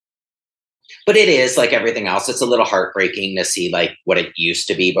But it is like everything else. It's a little heartbreaking to see like what it used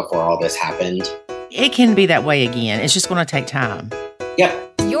to be before all this happened. It can be that way again. It's just going to take time.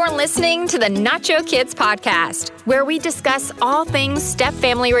 Yep. You're listening to the Nacho Kids podcast, where we discuss all things step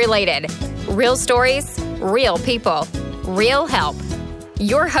family related. Real stories, real people, real help.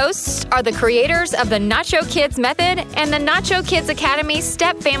 Your hosts are the creators of the Nacho Kids Method and the Nacho Kids Academy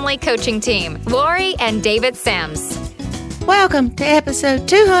Step Family Coaching Team, Lori and David Sims. Welcome to episode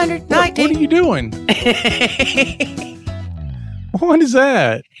 219. What are you doing? What is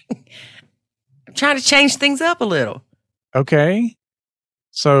that? I'm trying to change things up a little. Okay.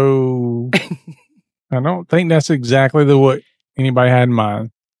 So I don't think that's exactly what anybody had in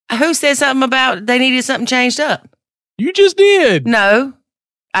mind. Who said something about they needed something changed up? You just did. No,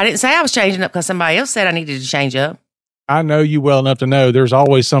 I didn't say I was changing up because somebody else said I needed to change up. I know you well enough to know there's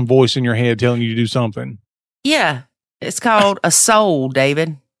always some voice in your head telling you to do something. Yeah, it's called a soul,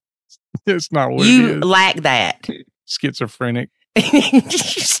 David. It's not what You it is. lack that. Schizophrenic.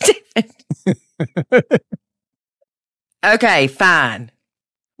 Okay, fine.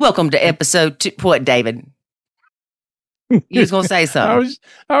 Welcome to episode 2. What, David? You was going to say something.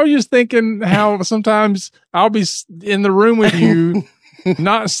 I was just thinking how sometimes I'll be in the room with you,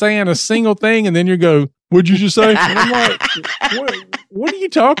 not saying a single thing, and then you go, "What'd you just say?" And I'm like, what are you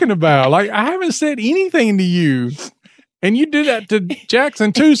talking about? Like, I haven't said anything to you. And you do that to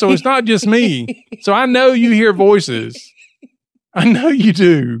Jackson too, so it's not just me. So I know you hear voices. I know you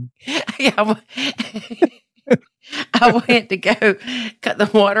do. Yeah, I went to go cut the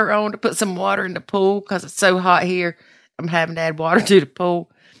water on to put some water in the pool because it's so hot here. I'm having to add water to the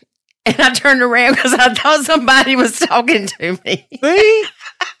pool. And I turned around because I thought somebody was talking to me.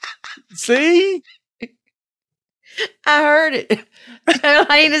 See? I heard it.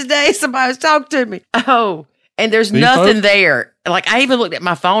 Elena's day, somebody was talking to me. Oh, and there's nothing folks? there. Like, I even looked at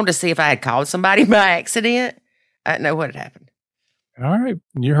my phone to see if I had called somebody by accident. I didn't know what had happened. All right.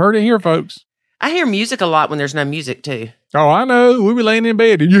 You heard it here, folks. I hear music a lot when there's no music, too. Oh, I know. We were laying in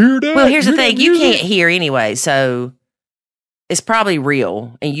bed. Did you hear that? Well, here's the You hear thing. that You music? can't hear anyway, so it's probably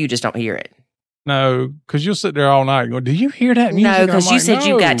real, and you just don't hear it. No, because you'll sit there all night going, "Do you hear that music?" No, because I'm you like, said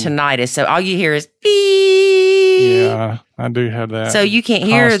you got "No." tinnitus, so all you hear is beep. Yeah, I do have that. So you can't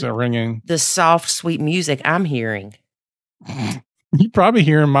hear constant ringing. the soft, sweet music I'm hearing. You probably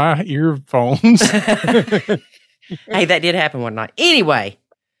hearing my earphones. Hey, that did happen one night. Anyway,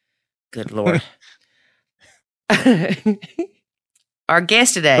 good Lord. Our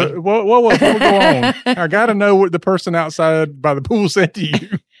guest today. Whoa, before we go on, I got to know what the person outside by the pool said to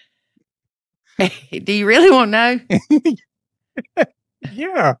you. Do you really want to know?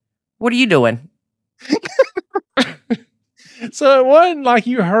 Yeah. What are you doing? So it wasn't like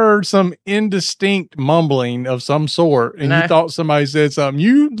you heard some indistinct mumbling of some sort and No. you thought somebody said something.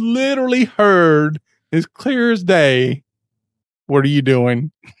 You literally heard as clear as day. What are you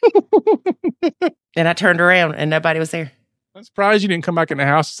doing? And I turned around and nobody was there. I'm surprised you didn't come back in the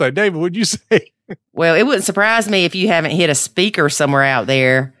house and say, "David, what'd you say?" Well, it wouldn't surprise me if you haven't hit a speaker somewhere out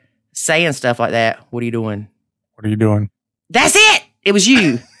there saying stuff like that. What are you doing? What are you doing? That's it. It was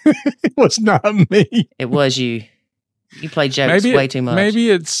you. It was not me. It was you. You play jokes way too much. Maybe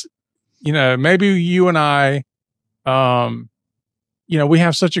it's, maybe you and I, we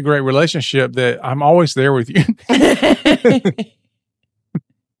have such a great relationship that I'm always there with you.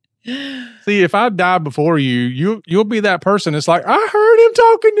 See, if I die before you'll be that person. It's like, I heard him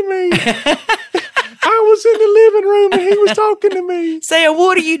talking to me. I was in the living room and he was talking to me. Saying,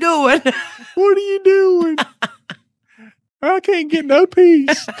 what are you doing? What are you doing? I can't get no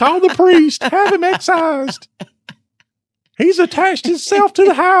peace. Call the priest. Have him excised. He's attached himself to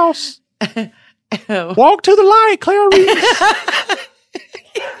the house. Walk to the light, Clarice.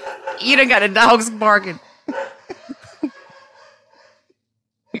 You done got the dogs barking.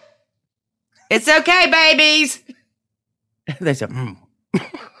 It's okay, babies. They said,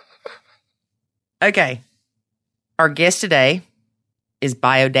 Okay. Our guest today is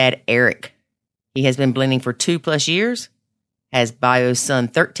bio dad Eric. He has been blending for 2+ years, has bio son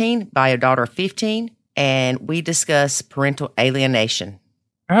 13, bio daughter 15, and we discuss parental alienation.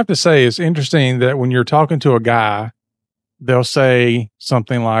 I have to say, it's interesting that when you're talking to a guy, they'll say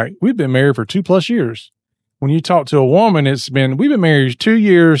something like, "We've been married for 2+ years." When you talk to a woman, we've been married 2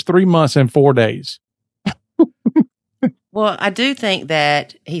 years, 3 months, and 4 days. Well, I do think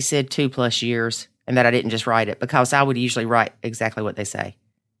that he said 2+ years and that I didn't just write it because I would usually write exactly what they say.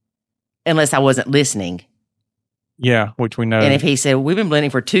 Unless I wasn't listening. Yeah, which we know. And if he said, we've been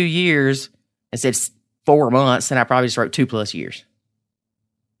blending for 2 years and said 4 months, then I probably just wrote 2+ years.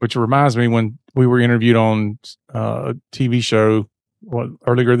 Which reminds me when we were interviewed on a TV show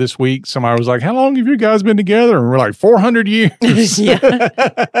earlier this week, somebody was like, how long have you guys been together? And we're like, 400 years. Yeah.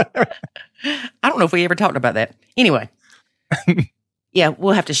 I don't know if we ever talked about that. Anyway. Yeah,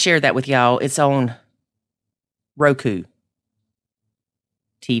 we'll have to share that with y'all. It's on Roku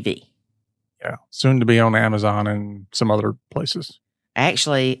TV. Yeah, soon to be on Amazon and some other places.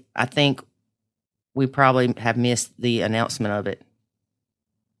 Actually, I think we probably have missed the announcement of it.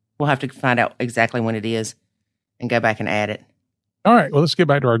 We'll have to find out exactly when it is and go back and add it. All right, well, let's get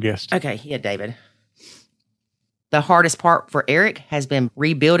back to our guest. Okay, yeah, David. The hardest part for Eric has been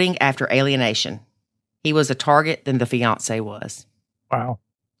rebuilding after alienation. He was a target than the fiance was. Wow.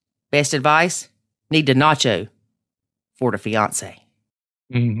 Best advice? Need to nacho for the fiance.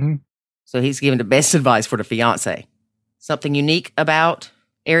 Mm-hmm. So he's giving the best advice for the fiance. Something unique about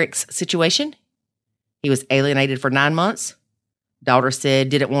Eric's situation? He was alienated for 9 months. Daughter said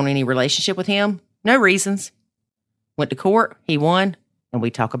didn't want any relationship with him. No reasons. Went to court. He won. And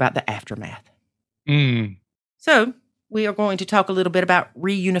we talk about the aftermath. So we are going to talk a little bit about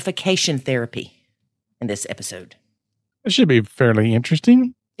reunification therapy in this episode. It should be fairly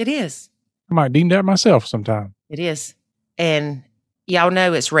interesting. It is. I might deem that myself sometime. It is. And y'all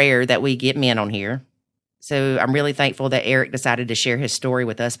know it's rare that we get men on here. So I'm really thankful that Eric decided to share his story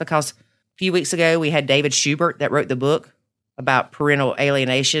with us because a few weeks ago we had David Schubert that wrote the book about parental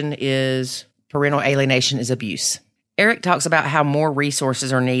alienation is abuse. Eric talks about how more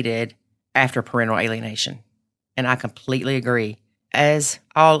resources are needed after parental alienation. And I completely agree. As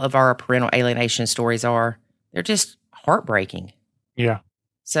all of our parental alienation stories are, they're just heartbreaking. Yeah.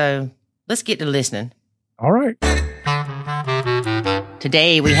 So let's get to listening. All right.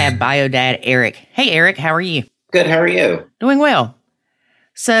 Today we have bio dad Eric. Hey, Eric, how are you? Good. How are you? Doing well.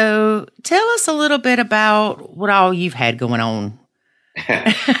 So tell us a little bit about what all you've had going on.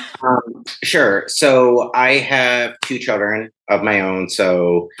 Sure. So I have 2 children of my own.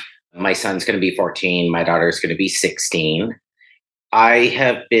 So my son's going to be 14. My daughter's going to be 16. I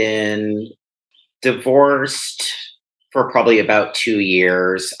have been divorced for probably about 2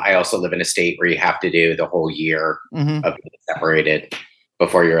 years. I also live in a state where you have to do the whole year of being separated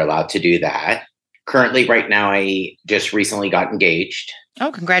before you're allowed to do that. Currently, right now, I just recently got engaged.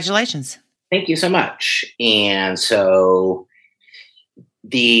 Oh, congratulations. Thank you so much. And so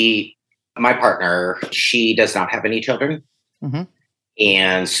my partner, she does not have any children. Mm-hmm.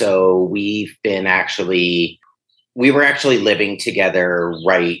 And so we were actually living together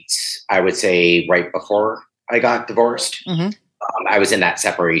I would say right before I got divorced. Mm-hmm. I was in that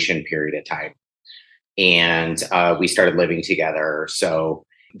separation period of time. And we started living together. So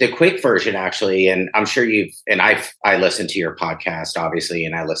the quick version, actually, and I'm sure I listened to your podcast, obviously,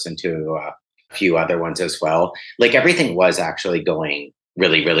 and I listened to a few other ones as well. Like everything was actually going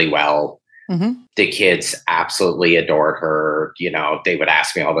really, really well. Mm-hmm. The kids absolutely adored her. You know, they would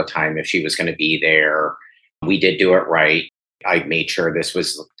ask me all the time if she was going to be there. We did do it right. I made sure this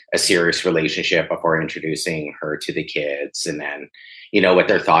was a serious relationship before introducing her to the kids. And then, you know, what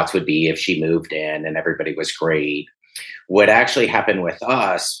their thoughts would be if she moved in, and everybody was great. What actually happened with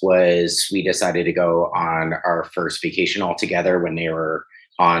us was we decided to go on our first vacation all together when they were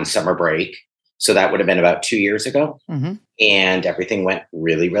on summer break. So that would have been about 2 years ago. Mm-hmm. And everything went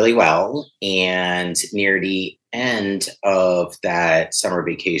really, really well. And near the end of that summer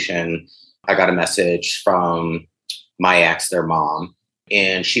vacation, I got a message from my ex, their mom,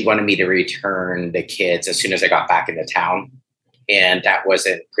 and she wanted me to return the kids as soon as I got back into town. And that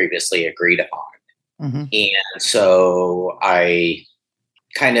wasn't previously agreed upon. Mm-hmm. And so I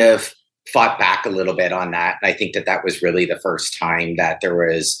kind of fought back a little bit on that. And I think that was really the first time that there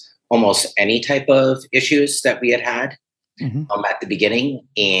was almost any type of issues that we had mm-hmm. At the beginning.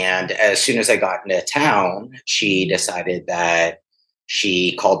 And as soon as I got into town, she decided that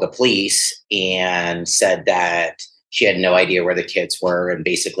she called the police and said that she had no idea where the kids were and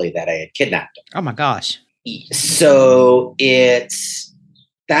basically that I had kidnapped them. Oh my gosh. So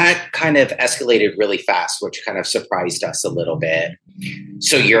that kind of escalated really fast, which kind of surprised us a little bit.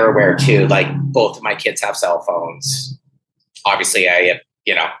 So you're aware too, like both of my kids have cell phones. Obviously I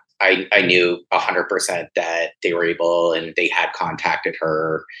knew 100% that they were able and they had contacted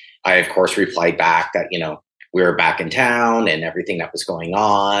her. I, of course, replied back that, we were back in town and everything that was going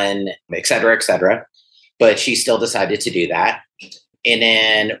on, et cetera, et cetera. But she still decided to do that. And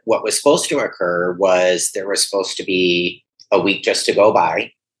then what was supposed to occur was there was supposed to be a week just to go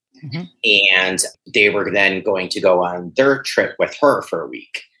by. Mm-hmm. And they were then going to go on their trip with her for a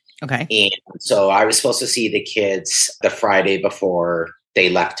week. Okay. And so I was supposed to see the kids the Friday before they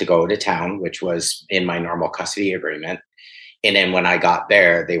left to go to town, which was in my normal custody agreement. And then when I got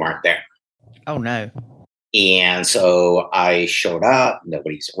there, they weren't there. Oh, no. And so I showed up,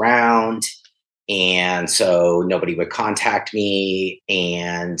 nobody's around. And so nobody would contact me.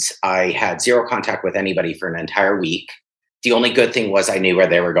 And I had zero contact with anybody for an entire week. The only good thing was I knew where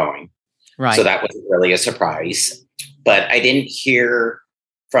they were going. Right. So that was really a surprise. But I didn't hear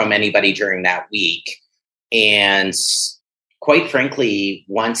from anybody during that week. And quite frankly,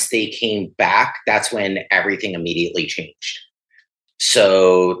 once they came back, that's when everything immediately changed.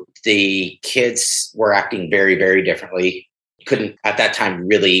 So the kids were acting very, very differently. Couldn't at that time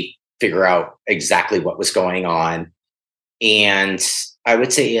really figure out exactly what was going on. And I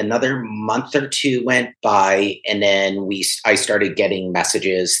would say another month or two went by, and then I started getting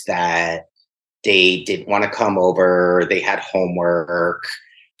messages that they didn't want to come over. They had homework.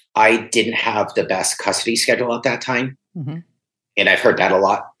 I didn't have the best custody schedule at that time. Mm-hmm. And I've heard that a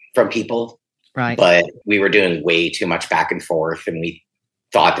lot from people. Right. But we were doing way too much back and forth. And we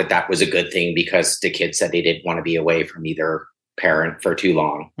thought that that was a good thing because the kids said they didn't want to be away from either parent for too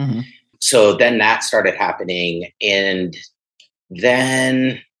long. Mm-hmm. So then that started happening. And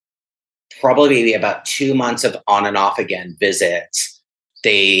then probably maybe about 2 months of on and off again visits,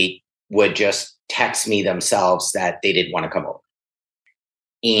 they would just text me themselves that they didn't want to come over.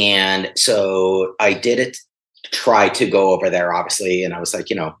 And so I did try to go over there, obviously. And I was like,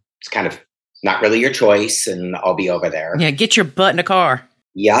 it's kind of not really your choice, and I'll be over there. Yeah, get your butt in a car.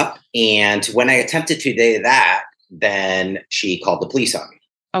 Yep. And when I attempted to do that, then she called the police on me.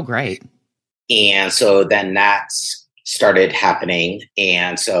 Oh, great. And so then that started happening.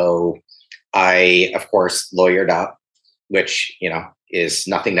 And so I, of course, lawyered up, which, is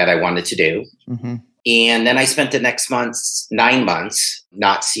nothing that I wanted to do. Mm-hmm. And then I spent the next 9 months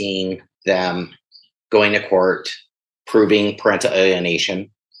not seeing them, going to court, proving parental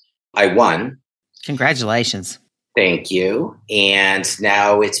alienation. I won. Congratulations. Thank you. And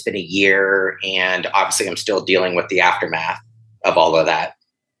now it's been a year, and obviously I'm still dealing with the aftermath of all of that.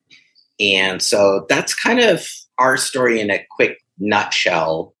 And so that's kind of our story in a quick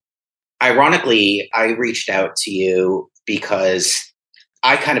nutshell. Ironically, I reached out to you because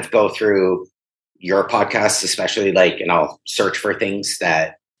I kind of go through your podcast, especially and I'll search for things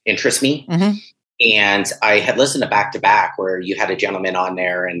that interest me. Mm-hmm. And I had listened to back where you had a gentleman on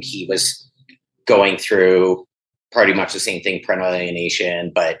there, and he was going through pretty much the same thing, parental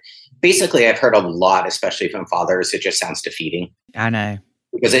alienation. But basically, I've heard a lot, especially from fathers, it just sounds defeating. I know.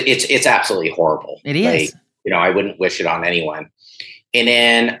 Because it's absolutely horrible. It is. I wouldn't wish it on anyone. And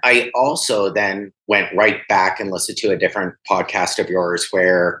then I also then went right back and listened to a different podcast of yours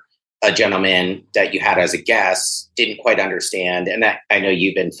where a gentleman that you had as a guest didn't quite understand. And that I know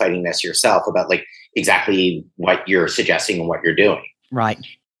you've been fighting this yourself about exactly what you're suggesting and what you're doing. Right.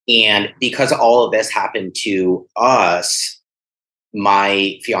 And because all of this happened to us,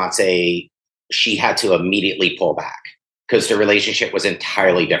 my fiance, she had to immediately pull back because the relationship was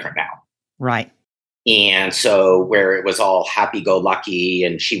entirely different now. Right. And so where it was all happy-go-lucky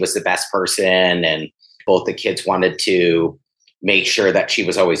and she was the best person and both the kids wanted to make sure that she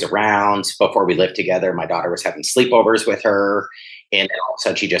was always around. Before we lived together, my daughter was having sleepovers with her. And then all of a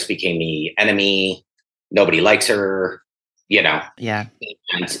sudden she just became the enemy. Nobody likes her, Yeah.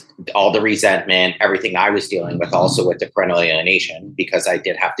 And all the resentment, everything I was dealing with also with the parental alienation, because I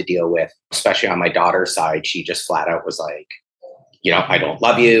did have to deal with, especially on my daughter's side, she just flat out was like, I don't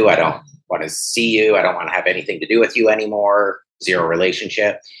love you. I don't want to see you. I don't want to have anything to do with you anymore. Zero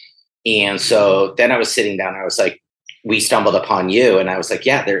relationship. And so then I was sitting down, I was like, we stumbled upon you. And I was like,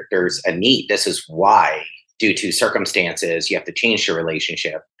 yeah, there's a need. This is why, due to circumstances, you have to change the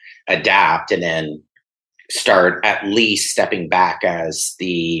relationship, adapt, and then start at least stepping back as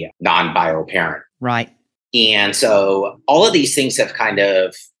the non-bio parent. Right. And so all of these things have kind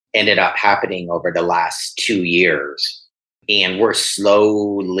of ended up happening over the last 2 years. And we're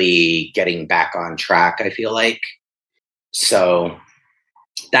slowly getting back on track, I feel like. So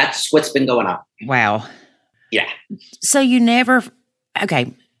that's what's been going on. Wow. Yeah. So you never,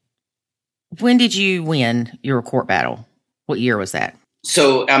 okay. When did you win your court battle? What year was that?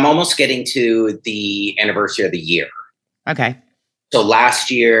 So I'm almost getting to the anniversary of the year. Okay. So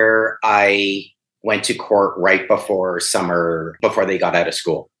last year I went to court right before summer, before they got out of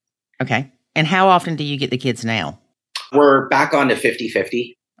school. Okay. And how often do you get the kids now? We're back on to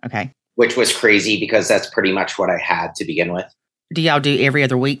 50-50. Okay. Which was crazy because that's pretty much what I had to begin with. Do y'all do every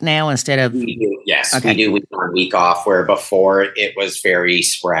other week now instead of? We do, yes. Okay. We do week on, week off, where before it was very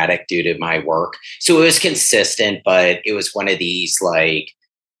sporadic due to my work. So it was consistent, but it was one of these,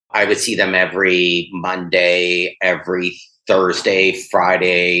 I would see them every Monday, every Thursday,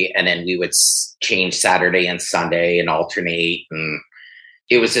 Friday, and then we would change Saturday and Sunday and alternate. And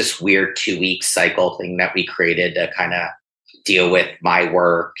this weird 2-week cycle thing that we created to kind of deal with my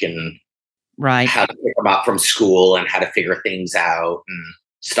work and how to pick them up from school and how to figure things out and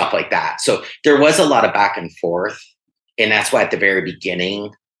stuff like that. So there was a lot of back and forth. And that's why at the very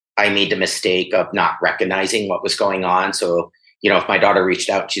beginning, I made the mistake of not recognizing what was going on. So, if my daughter reached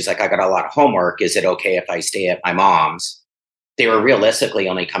out, she's like, I got a lot of homework. Is it okay if I stay at my mom's? They were realistically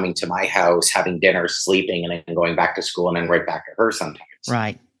only coming to my house, having dinner, sleeping, and then going back to school and then right back to her sometimes.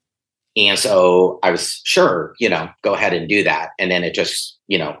 Right. And so I was sure, go ahead and do that. And then it just,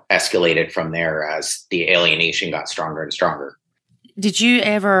 escalated from there as the alienation got stronger and stronger. Did you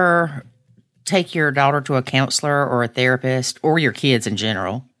ever take your daughter to a counselor or a therapist, or your kids in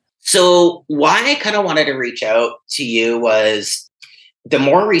general? So why I kind of wanted to reach out to you was the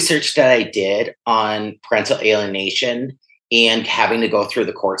more research that I did on parental alienation and having to go through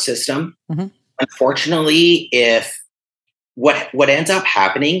the court system. Mm-hmm. Unfortunately, if what ends up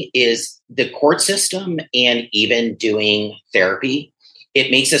happening is the court system and even doing therapy,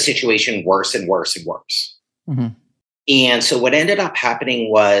 it makes the situation worse and worse and worse. Mm-hmm. And so what ended up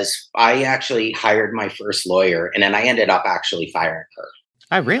happening was I actually hired my first lawyer, and then I ended up actually firing her.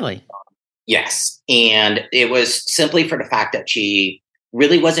 Oh, really? Yes. And it was simply for the fact that she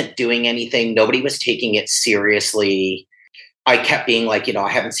really wasn't doing anything. Nobody was taking it seriously. I kept being like, I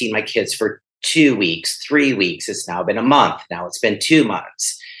haven't seen my kids for 2 weeks, 3 weeks. It's now been a month. Now it's been 2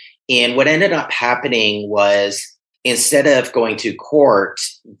 months. And what ended up happening was instead of going to court,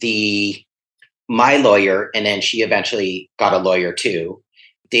 my lawyer, and then she eventually got a lawyer too,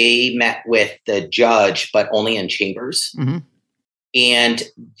 they met with the judge, but only in chambers. Mm-hmm. And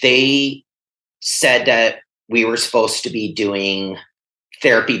they said that we were supposed to be doing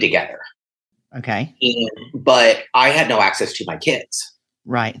therapy together. Okay. But I had no access to my kids.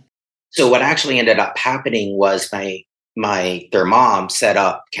 Right. So what actually ended up happening was their mom set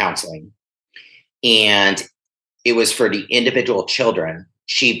up counseling, and it was for the individual children.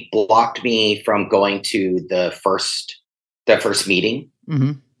 She blocked me from going to the first meeting.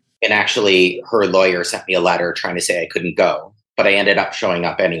 Mm-hmm. And actually her lawyer sent me a letter trying to say I couldn't go, but I ended up showing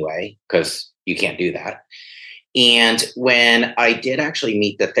up anyway because you can't do that. And when I did actually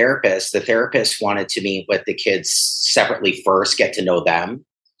meet the therapist wanted to meet with the kids separately first, get to know them,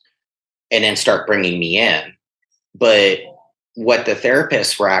 and then start bringing me in. But what the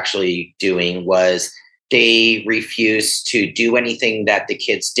therapists were actually doing was they refused to do anything that the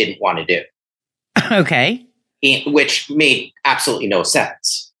kids didn't want to do. Okay. Which made absolutely no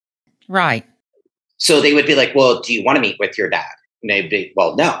sense. Right. So they would be like, well, do you want to meet with your dad? And they'd be,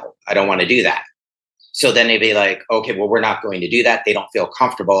 well, no, I don't want to do that. So then they'd be like, okay, well, we're not going to do that. They don't feel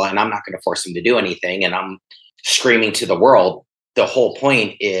comfortable, and I'm not going to force them to do anything. And I'm screaming to the world, the whole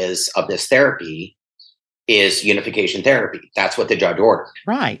point of this therapy is unification therapy. That's what the judge ordered.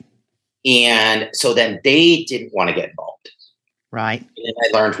 Right. And so then they didn't want to get involved. Right. And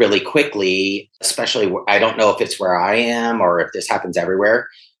I learned really quickly, especially, I don't know if it's where I am or if this happens everywhere,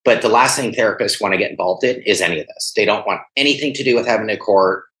 but the last thing therapists want to get involved in is any of this. They don't want anything to do with having a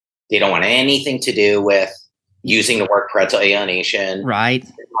court. They don't want anything to do with using the word parental alienation. Right.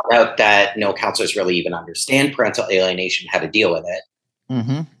 About that, no counselors really even understand parental alienation, how to deal with it.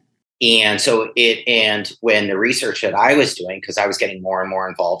 Mm-hmm. And so when the research that I was doing, because I was getting more and more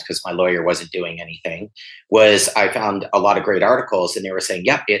involved because my lawyer wasn't doing anything, was I found a lot of great articles, and they were saying,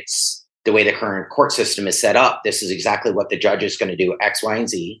 yep, it's the way the current court system is set up. This is exactly what the judge is going to do, X, Y, and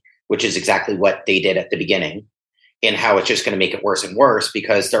Z, which is exactly what they did at the beginning, and how it's just going to make it worse and worse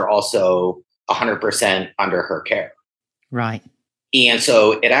because they're also 100% under her care. Right. And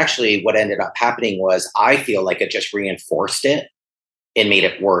so what ended up happening was I feel like it just reinforced it and made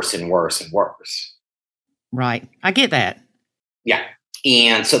it worse and worse and worse. Right. I get that. Yeah.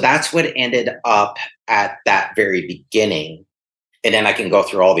 And so that's what ended up at that very beginning. And then I can go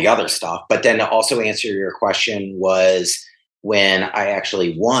through all the other stuff. But then to also answer your question was when I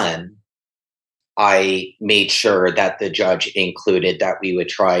actually won, I made sure that the judge included that we would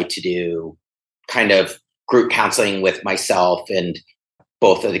try to do kind of group counseling with myself and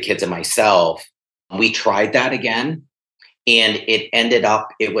both of the kids and myself. We tried that again. And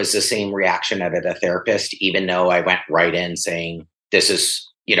it was the same reaction out of the therapist, even though I went right in saying, this is,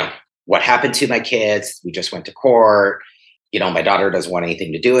 what happened to my kids. We just went to court. My daughter doesn't want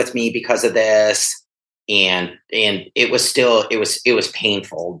anything to do with me because of this. And it was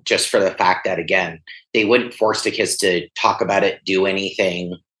painful just for the fact that, again, they wouldn't force the kids to talk about it, do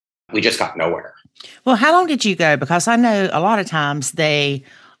anything. We just got nowhere. Well, how long did you go? Because I know a lot of times they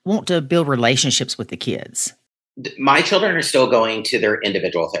want to build relationships with the kids. My children are still going to their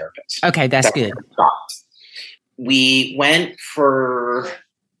individual therapists. Okay, that's good. We went for,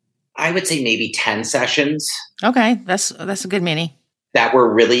 I would say maybe 10 sessions. Okay. That's a good many. That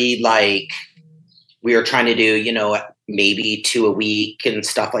were really like, we were trying to do, maybe 2 a week and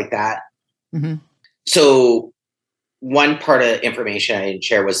stuff like that. Mm-hmm. So one part of information I didn't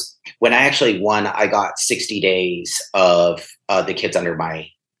share was when I actually won, I got 60 days of the kids under my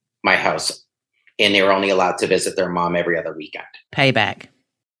house, and they were only allowed to visit their mom every other weekend. Payback.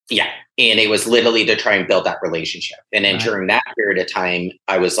 Yeah. And it was literally to try and build that relationship. And then during that period of time,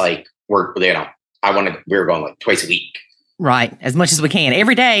 I was like, we were going like twice a week. Right. As much as we can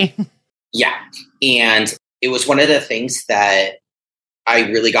every day. Yeah. And it was one of the things that I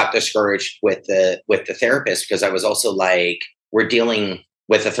really got discouraged with the therapist, because I was also like, we're dealing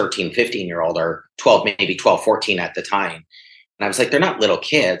with a 13, 15-year-old or 12, maybe 12, 14 at the time. And I was like, they're not little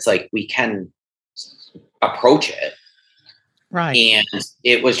kids. Like, we can approach it. Right. And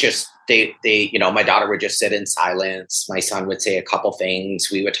it was just, they, my daughter would just sit in silence. My son would say a couple things.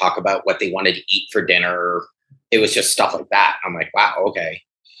 We would talk about what they wanted to eat for dinner. It was just stuff like that. I'm like, wow, okay.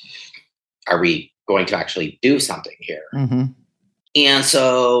 Are we going to actually do something here? Mm-hmm. And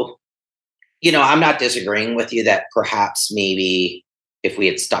so, I'm not disagreeing with you that perhaps maybe if we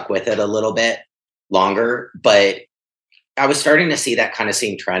had stuck with it a little bit longer, but I was starting to see that kind of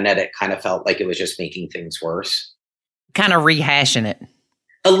same trend, that it kind of felt like it was just making things worse. Kind of rehashing it.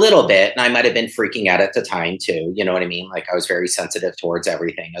 A little bit. And I might have been freaking out at the time too. You know what I mean? Like, I was very sensitive towards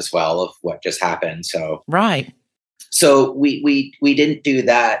everything as well of what just happened. So, right. So we didn't do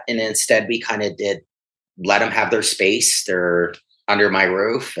that. And instead we kind of did let them have their space. They're under my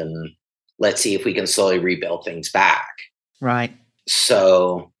roof, and let's see if we can slowly rebuild things back. Right.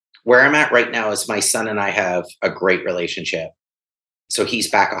 So where I'm at right now is my son and I have a great relationship. So he's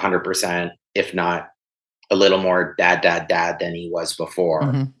back 100%, if not a little more dad than he was before.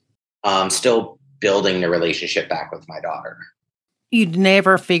 Mm-hmm. Still building the relationship back with my daughter. You'd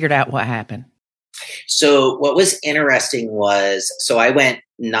never figured out what happened. So what was interesting was, so I went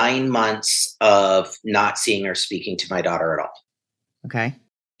 9 months of not seeing or speaking to my daughter at all. Okay.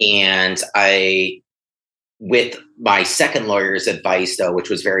 And with my second lawyer's advice, though, which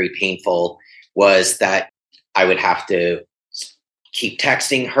was very painful, was that I would have to keep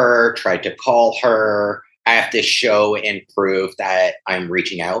texting her, try to call her. I have to show and prove that I'm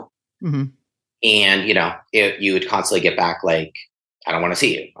reaching out. Mm-hmm. And, you would constantly get back like, I don't want to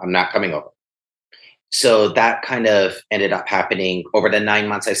see you. I'm not coming over. So that kind of ended up happening over the 9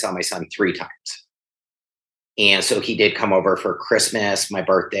 months. I saw my son 3 times. And so he did come over for Christmas, my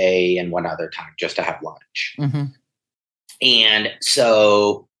birthday, and one other time just to have lunch. Mm-hmm. And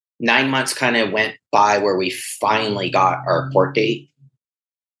so 9 months kind of went by where we finally got our court date.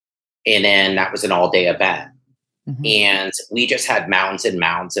 And then that was an all-day event. Mm-hmm. And we just had mounds and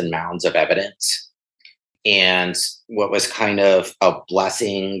mounds and mounds of evidence. And what was kind of a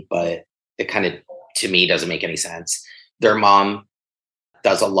blessing, but it kind of, to me, doesn't make any sense. Their mom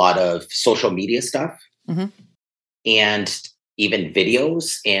does a lot of social media stuff. Mm-hmm. And even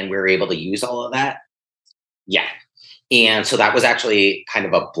videos, and we were able to use all of that. Yeah. And so that was actually kind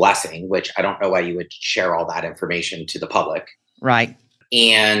of a blessing, which I don't know why you would share all that information to the public. Right.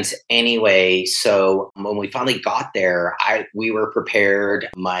 And anyway, so when we finally got there, we were prepared.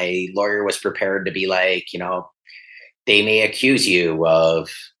 My lawyer was prepared to be like, they may accuse you of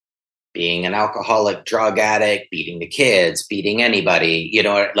being an alcoholic, drug addict, beating the kids, beating anybody,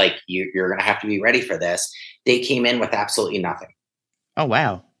 like you're going to have to be ready for this. They came in with absolutely nothing. Oh,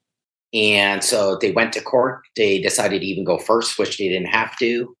 wow. And so they went to court. They decided to even go first, which they didn't have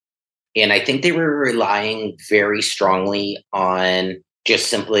to. And I think they were relying very strongly on just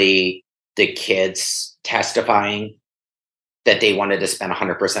simply the kids testifying that they wanted to spend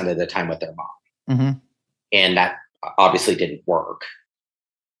 100% of the time with their mom. Mm-hmm. And that obviously didn't work.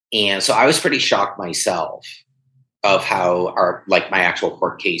 And so I was pretty shocked myself of how my actual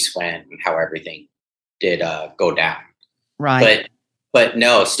court case went and how everything did go down. Right. But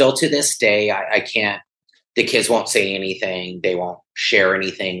no, still to this day, I can't, the kids won't say anything. They won't share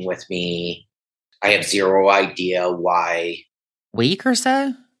anything with me. I have zero idea why. Week or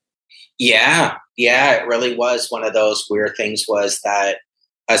so? Yeah, it really was one of those weird things, was that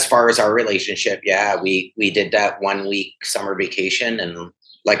as far as our relationship, we did that 1 week summer vacation. And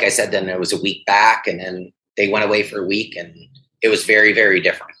like I said, then it was a week back, and then they went away for a week, and it was very, very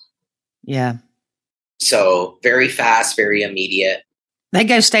different. Yeah. So very fast, very immediate. They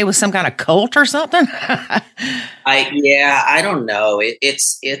go stay with some kind of cult or something? I don't know.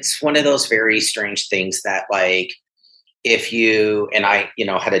 It's one of those very strange things that, like, if you, and I,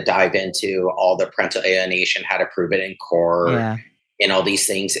 had to dive into all the parental alienation, how to prove it in court, and all these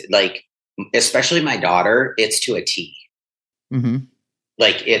things. Like, especially my daughter, it's to a T. Mm-hmm.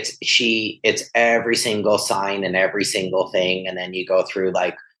 Like it's every single sign and every single thing. And then you go through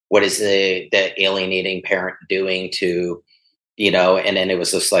like, what is the alienating parent doing to, and then it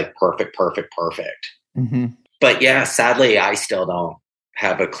was just like perfect. Mm-hmm. But yeah, sadly, I still don't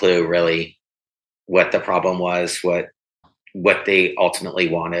have a clue really what the problem was, what they ultimately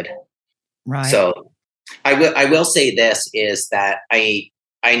wanted. Right. So I will say this is that I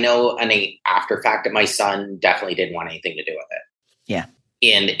know an after fact that my son definitely didn't want anything to do with it. Yeah.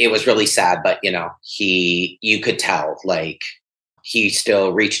 And it was really sad, but you could tell like he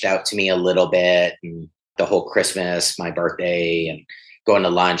still reached out to me a little bit, and the whole Christmas, my birthday, and going to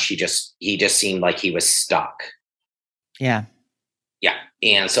lunch, he just seemed like he was stuck. Yeah. Yeah.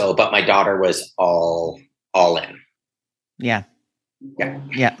 And so, but my daughter was all in. Yeah. Yeah.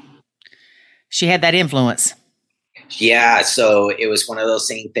 Yeah. She had that influence. Yeah. So it was one of those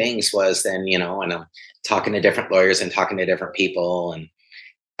same things was then, and I'm talking to different lawyers and talking to different people, and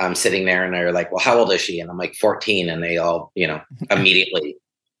I'm sitting there and they're like, well, how old is she? And I'm like 14. And they all, immediately,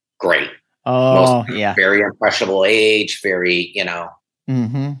 great. Oh, yeah. Very impressionable age, very,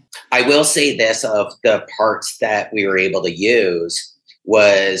 Mm-hmm. I will say this, of the parts that we were able to use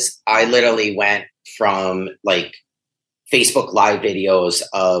was I literally went from like Facebook live videos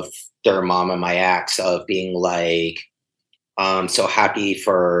of their mom and my ex of being like, so happy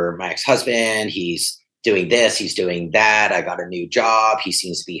for my ex-husband. He's doing this, he's doing that. I got a new job. He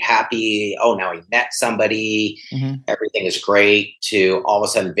seems to be happy. Oh, now he met somebody. Mm-hmm. Everything is great, to all of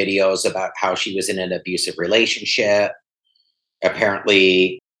a sudden videos about how she was in an abusive relationship.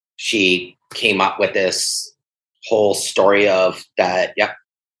 Apparently she came up with this whole story of that. Yep.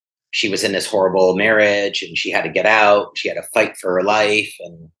 She was in this horrible marriage and she had to get out. She had to fight for her life.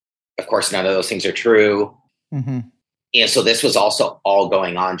 And of course, none of those things are true. Mm-hmm. And so this was also all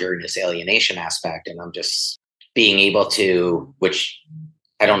going on during this alienation aspect. And I'm just being able to, which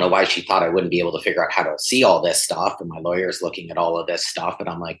I don't know why she thought I wouldn't be able to figure out how to see all this stuff. And my lawyer's looking at all of this stuff. And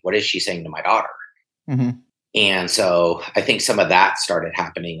I'm like, what is she saying to my daughter? Mm-hmm. And so I think some of that started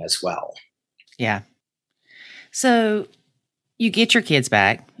happening as well. Yeah. So you get your kids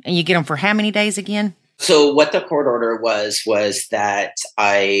back, and you get them for how many days again? So what the court order was that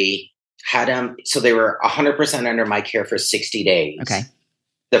I had them, so they were 100% under my care for 60 days. Okay.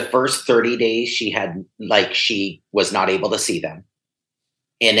 The first 30 days she was not able to see them.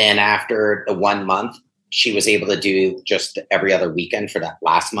 And then after the 1 month, she was able to do just every other weekend for that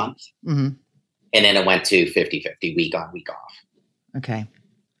last month. Mm-hmm. And then it went to 50-50, week on, week off. Okay.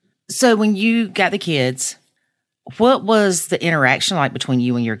 So when you got the kids, what was the interaction like between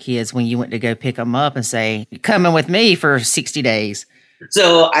you and your kids when you went to go pick them up and say, coming with me for 60 days?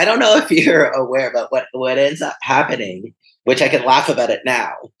 So I don't know if you're aware, but what ends up happening, which I can laugh about it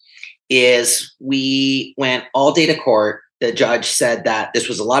now, is we went all day to court. The judge said that this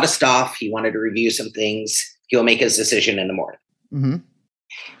was a lot of stuff. He wanted to review some things. He'll make his decision in the morning. Mm-hmm.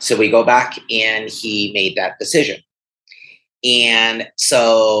 So we go back and he made that decision. And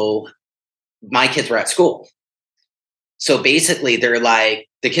so my kids were at school. So basically they're like,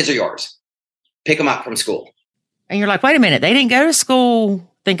 the kids are yours. Pick them up from school. And you're like, wait a minute, they didn't go to school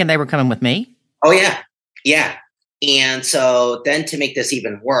thinking they were coming with me? Oh, yeah. Yeah. And so then to make this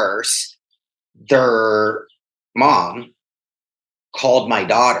even worse, their mom called my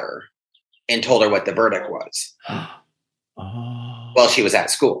daughter and told her what the verdict was. Oh. While she was at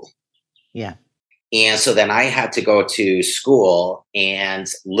school. Yeah. And so then I had to go to school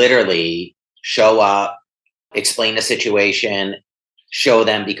and literally show up, explain the situation, show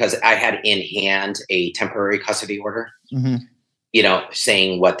them, because I had in hand a temporary custody order, mm-hmm.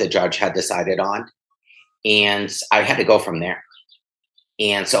 Saying what the judge had decided on. And I had to go from there.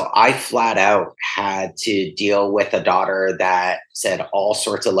 And so I flat out had to deal with a daughter that said all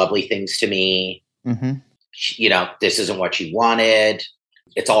sorts of lovely things to me. Mm-hmm. This isn't what she wanted.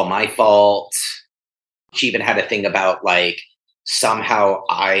 It's all my fault. She even had a thing about like, somehow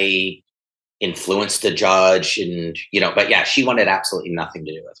I influenced the judge and, but yeah, she wanted absolutely nothing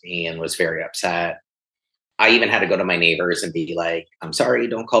to do with me and was very upset. I even had to go to my neighbors and be like, I'm sorry,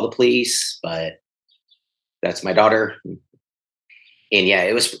 don't call the police, but that's my daughter. And yeah,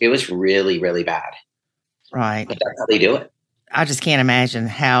 it was really, really bad. Right. But that's how they do it. I just can't imagine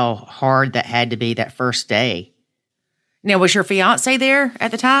how hard that had to be that first day. Now, was your fiance there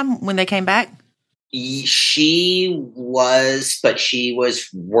at the time when they came back? She was, but she was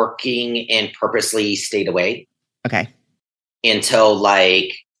working and purposely stayed away. Okay. Until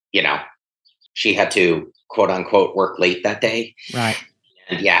she had to quote unquote work late that day. Right.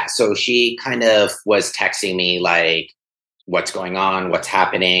 And yeah, so she kind of was texting me like, what's going on, what's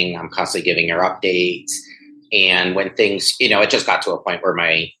happening. I'm constantly giving her updates. And when things, it just got to a point where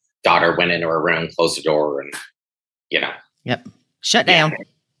my daughter went into her room, closed the door, and, Yep. Shut down.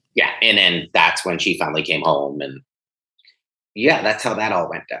 Yeah. And then that's when she finally came home. And yeah, that's how that all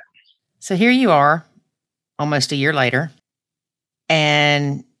went down. So here you are, almost a year later,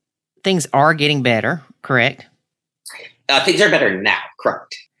 and things are getting better, correct? Things are better now,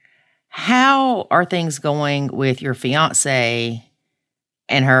 correct. How are things going with your fiance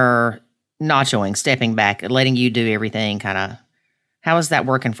and her nachoing, stepping back, letting you do everything kind of? How is that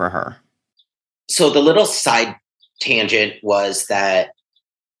working for her? So the little side tangent was that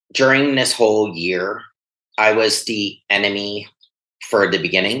during this whole year, I was the enemy for the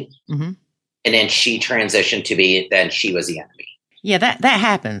beginning. Mm-hmm. And then she transitioned to be, then she was the enemy. Yeah, that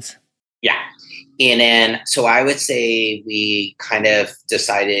happens. Yeah. And then, so I would say we kind of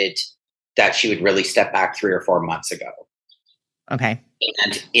decided that she would really step back 3 or 4 months ago. Okay.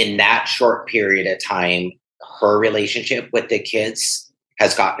 And in that short period of time, her relationship with the kids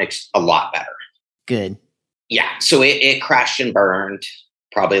has gotten a lot better. Good. Yeah. So it crashed and burned,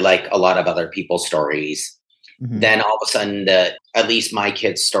 probably like a lot of other people's stories. Mm-hmm. Then all of a sudden, at least my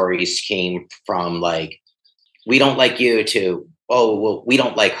kids' stories came from like, we don't like you, to, oh, well, we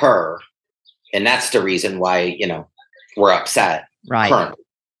don't like her. And that's the reason why, we're upset. Right. Currently.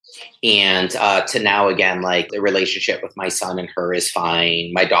 And to now, again, like the relationship with my son and her is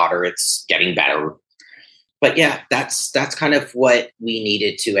fine. My daughter, it's getting better. But yeah, that's kind of what we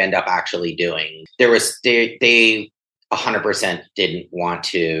needed to end up actually doing. They 100% didn't want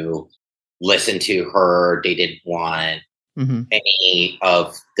to listen to her. They didn't want any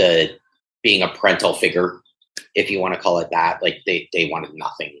of the being a parental figure, if you want to call it that. Like they wanted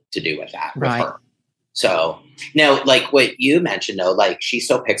nothing to do with that with her. So now, like what you mentioned, though, like she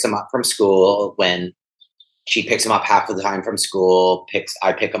still picks them up from school. When she picks them up half of the time from school,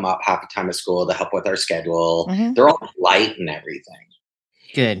 I pick them up half the time at school to help with our schedule. Mm-hmm. They're all light and everything.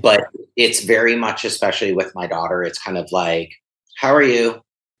 Good. But it's very much, especially with my daughter, it's kind of like, how are you?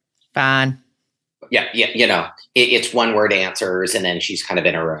 Fine. Yeah. It's one word answers, and then she's kind of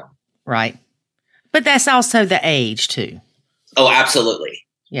in her room. Right. But that's also the age too. Oh, absolutely.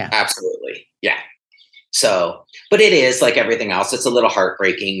 Yeah. Absolutely. Yeah. So, but it is like everything else. It's a little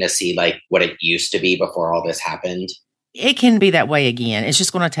heartbreaking to see like what it used to be before all this happened. It can be that way again. It's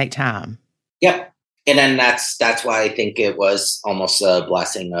just going to take time. Yep. And then that's why I think it was almost a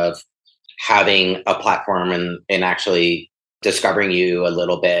blessing of having a platform and actually discovering you a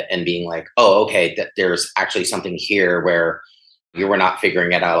little bit and being like, oh, okay, there's actually something here where you were not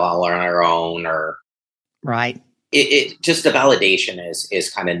figuring it out all on our own, or right. It just the validation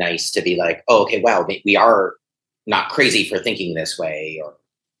is kind of nice to be like, oh, okay, wow, we are not crazy for thinking this way. Or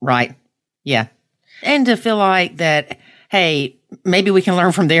right. Yeah. And to feel like that, hey, maybe we can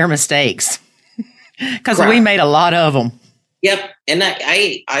learn from their mistakes because we made a lot of them. Yep. And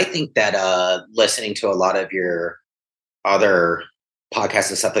I think that listening to a lot of your other podcasts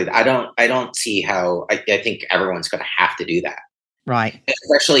and stuff like that, I don't see how I think everyone's going to have to do that. Right.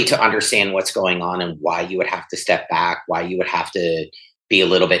 Especially to understand what's going on and why you would have to step back, why you would have to be a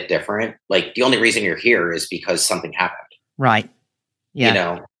little bit different. Like the only reason you're here is because something happened. Right.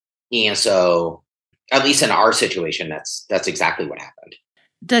 Yeah. And so at least in our situation, that's exactly what happened.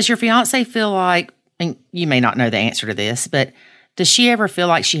 Does your fiance feel like, and you may not know the answer to this, but does she ever feel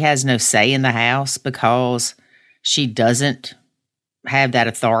like she has no say in the house because she doesn't have that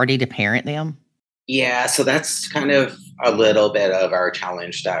authority to parent them? Yeah, so that's kind of a little bit of our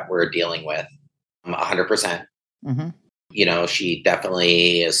challenge that we're dealing with. 100%. Mm-hmm. She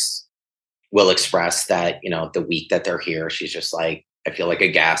definitely will express that, the week that they're here, she's just like, I feel like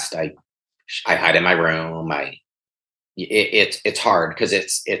a guest. I hide in my room. It's hard because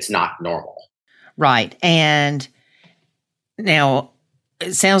it's not normal. Right. And now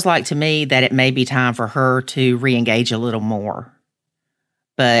it sounds like to me that it may be time for her to re-engage a little more.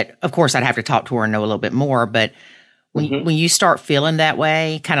 But of course, I'd have to talk to her and know a little bit more. But when you start feeling that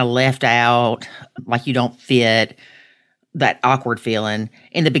way, kind of left out, like you don't fit, that awkward feeling,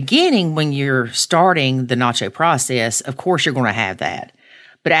 in the beginning when you're starting the nacho process, of course you're going to have that.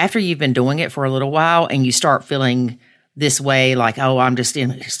 But after you've been doing it for a little while and you start feeling this way, like, oh, I'm just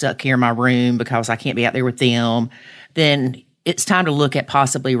stuck here in my room because I can't be out there with them, then it's time to look at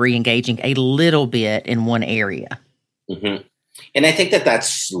possibly re-engaging a little bit in one area. Mm-hmm. And I think that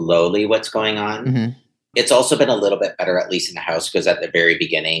that's slowly what's going on. Mm-hmm. It's also been a little bit better, at least in the house, because at the very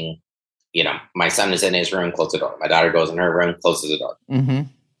beginning, my son is in his room, close the door. My daughter goes in her room, closes the door. Mm-hmm.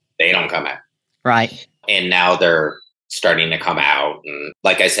 They don't come out. Right. And now they're starting to come out. And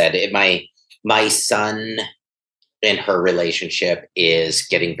like I said, my son in her relationship is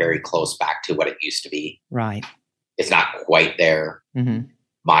getting very close back to what it used to be. Right. It's not quite there. Mm-hmm.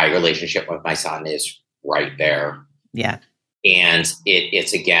 My relationship with my son is right there. Yeah. And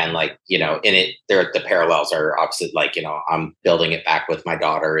it's again, like, the parallels are opposite. Like, I'm building it back with my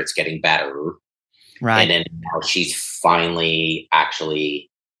daughter. It's getting better. Right. And then now she's finally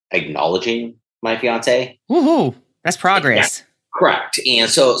actually acknowledging my fiance. Woohoo. That's progress. Yeah, correct. And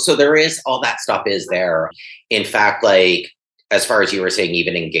so there is all that stuff is there. In fact, like, as far as you were saying,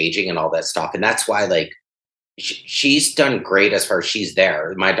 even engaging and all that stuff. And that's why, like, she's done great as far as she's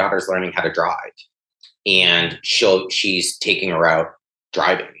there. My daughter's learning how to drive. And she's taking her out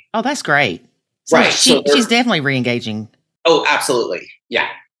driving. Oh, that's great. So right. She's definitely re-engaging. Oh, absolutely. Yeah.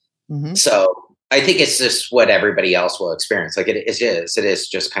 Mm-hmm. So I think it's just what everybody else will experience. Like it is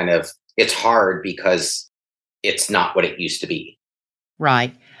just kind of, it's hard because it's not what it used to be.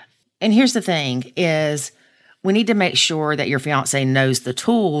 Right. And here's the thing is we need to make sure that your fiance knows the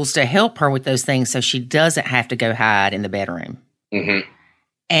tools to help her with those things so she doesn't have to go hide in the bedroom. Mm-hmm.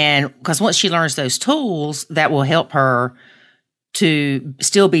 And because once she learns those tools, that will help her to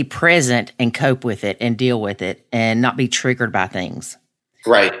still be present and cope with it and deal with it and not be triggered by things.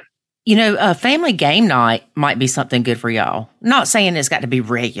 Right. A family game night might be something good for y'all. Not saying it's got to be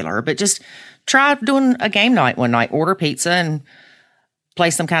regular, but just try doing a game night one night. Order pizza and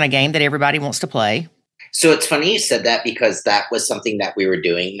play some kind of game that everybody wants to play. So it's funny you said that because that was something that we were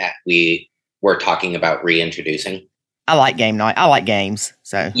doing that we were talking about reintroducing. I like game night. I like games.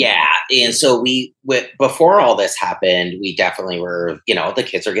 So yeah. And so before all this happened, we definitely were, the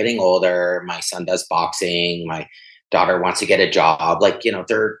kids are getting older. My son does boxing. My daughter wants to get a job. Like,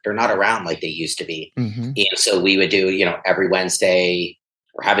 they're not around like they used to be. Mm-hmm. And so we would do, every Wednesday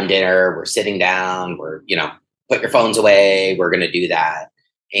we're having dinner, we're sitting down, we're, put your phones away. We're going to do that.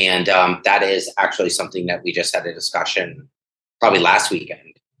 And that is actually something that we just had a discussion probably last weekend.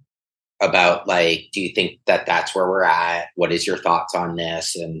 About like, do you think that that's where we're at? What is your thoughts on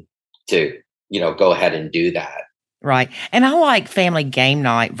this? And to, go ahead and do that. Right. And I like family game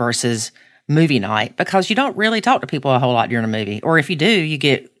night versus movie night because you don't really talk to people a whole lot during a movie. Or if you do, you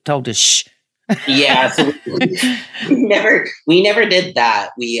get told to shh. Yeah. So we never did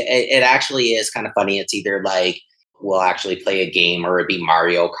that. It actually is kind of funny. It's either like, we'll actually play a game or it'd be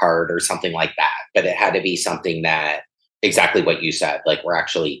Mario Kart or something like that. But it had to be something that exactly what you said, like we're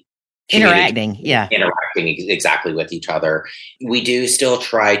actually interacting exactly with each other. We do still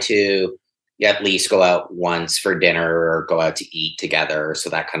try to at least go out once for dinner or go out to eat together. So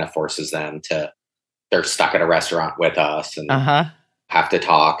that kind of forces them they're stuck at a restaurant with us and have to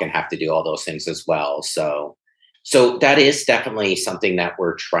talk and have to do all those things as well. So that is definitely something that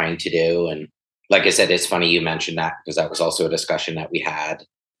we're trying to do. And like I said, it's funny you mentioned that because that was also a discussion that we had.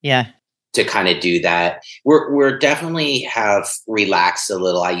 Yeah. To kind of do that. We're definitely have relaxed a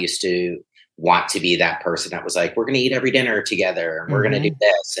little. I used to want to be that person that was like, we're going to eat every dinner together and we're going to do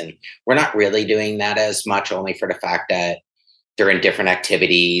this. And we're not really doing that as much, only for the fact that they're in different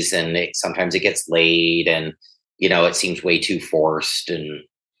activities and sometimes it gets late and, it seems way too forced. And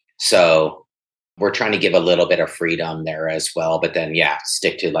so we're trying to give a little bit of freedom there as well. But then,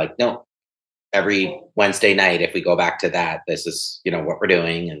 stick to like, no, every Wednesday night, if we go back to that, this is, what we're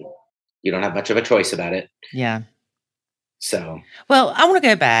doing. And you don't have much of a choice about it. Yeah. So. Well, I want to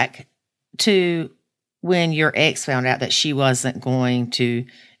go back to when your ex found out that she wasn't going to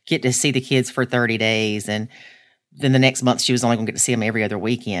get to see the kids for 30 days. And then the next month she was only going to get to see them every other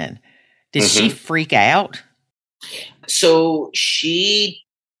weekend. Did she freak out? So she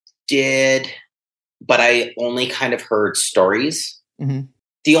did, but I only kind of heard stories. Mm-hmm.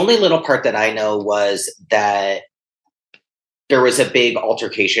 The only little part that I know was that there was a big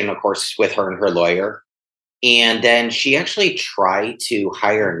altercation, of course, with her and her lawyer. And then she actually tried to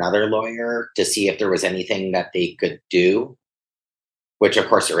hire another lawyer to see if there was anything that they could do, which of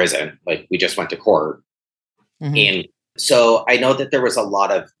course there isn't. Like we just went to court. Mm-hmm. And so I know that there was a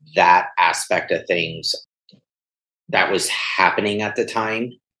lot of that aspect of things that was happening at the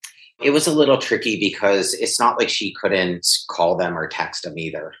time. It was a little tricky because it's not like she couldn't call them or text them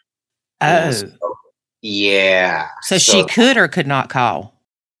either. Oh. Yeah. So she could or could not call?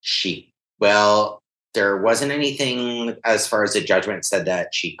 There wasn't anything as far as the judgment said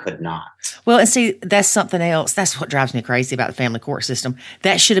that she could not. Well, and see, that's something else. That's what drives me crazy about the family court system.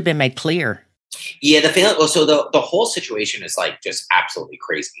 That should have been made clear. Yeah, so the whole situation is like just absolutely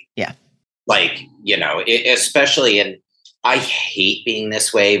crazy. Yeah. Like, especially, and I hate being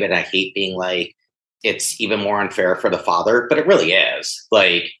this way, but I hate being like, it's even more unfair for the father, but it really is.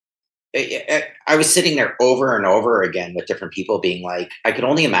 Like, I was sitting there over and over again with different people being like, I could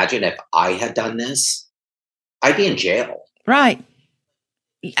only imagine if I had done this, I'd be in jail. Right.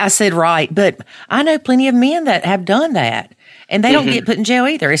 I said right, but I know plenty of men that have done that, and they don't get put in jail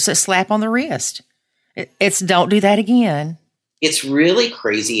either. It's a slap on the wrist. It's don't do that again. It's really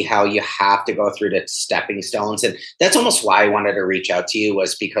crazy how you have to go through the stepping stones. And that's almost why I wanted to reach out to you,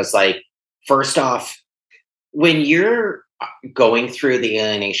 was because, like, first off, when you're going through the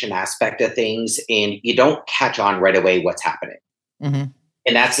alienation aspect of things and you don't catch on right away what's happening. Mm-hmm.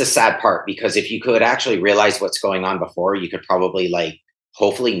 And that's the sad part, because if you could actually realize what's going on before, you could probably, like,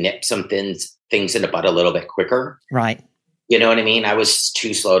 hopefully nip some things in the bud a little bit quicker. Right. You know what I mean? I was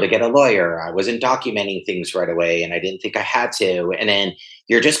too slow to get a lawyer. I wasn't documenting things right away, and I didn't think I had to. And then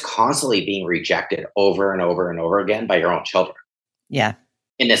you're just constantly being rejected over and over and over again by your own children. Yeah.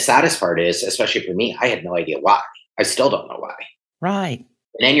 And the saddest part is, especially for me, I had no idea why. I still don't know why. Right.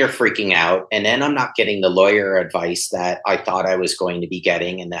 And then you're freaking out. And then I'm not getting the lawyer advice that I thought I was going to be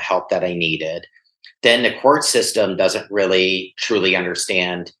getting and the help that I needed. Then the court system doesn't really truly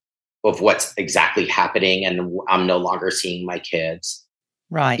understand of what's exactly happening, and I'm no longer seeing my kids.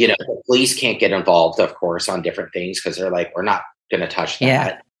 Right. You know, the police can't get involved, of course, on different things, because they're like, we're not going to touch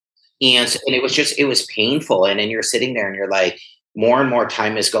that. Yeah. And it was painful. And then you're sitting there and you're like, more and more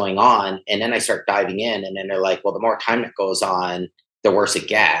time is going on. And then I start diving in, and then they're like, well, the more time that goes on, the worse it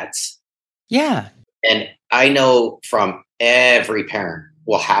gets. Yeah. And I know from every parent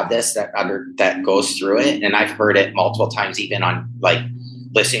will have this that goes through it. And I've heard it multiple times, even on, like,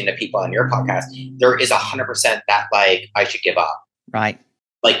 listening to people on your podcast. There is 100% that, like, I should give up. Right.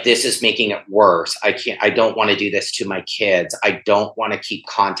 Like, this is making it worse. I don't want to do this to my kids. I don't want to keep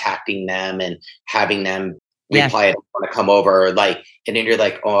contacting them and having them reply, I don't want to come over. Like, and then you're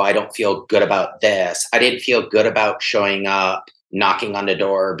like, oh, I don't feel good about this. I didn't feel good about showing up, knocking on the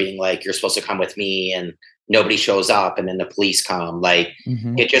door, being like, you're supposed to come with me, and nobody shows up, and then the police come. Like,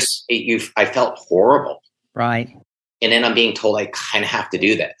 I felt horrible. Right. And then I'm being told I kind of have to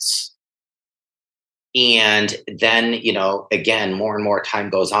do this. And then, you know, again, more and more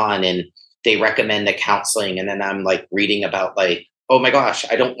time goes on, and they recommend the counseling. And then I'm, like, reading about, like, oh my gosh,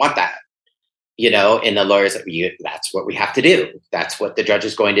 I don't want that. You know, and the lawyers, that's what we have to do. That's what the judge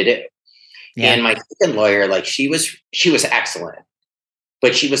is going to do. Yeah. And my second lawyer, like, she was excellent,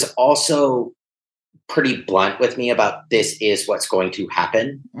 but she was also pretty blunt with me about, this is what's going to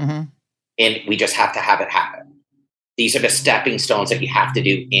happen. Mm-hmm. And we just have to have it happen. These are the stepping stones that you have to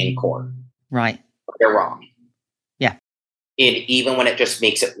do in court. Right. But they're wrong. Yeah. And even when it just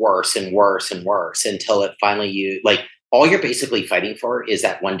makes it worse and worse and worse, until it finally, all you're basically fighting for is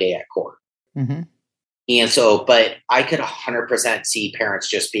that one day at court. Mm-hmm. And so, but I could 100% see parents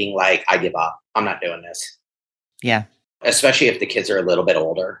just being like, I give up. I'm not doing this. Yeah. Especially if the kids are a little bit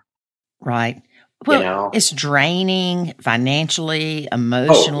older. Right. Well, you know? It's draining financially,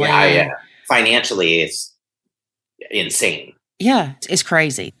 emotionally. Oh, yeah. Financially, it's insane. Yeah, it's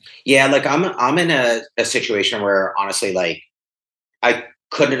crazy. Yeah, like, I'm in a situation where, honestly, like, I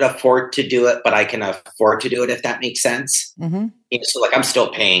couldn't afford to do it, but I can afford to do it, if that makes sense. Mm-hmm. And so, like, I'm still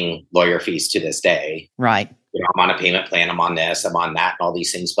paying lawyer fees to this day. Right. You know, I'm on a payment plan. I'm on this. I'm on that, and all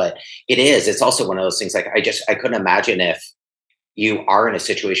these things. But it's also one of those things. Like, I couldn't imagine if you are in a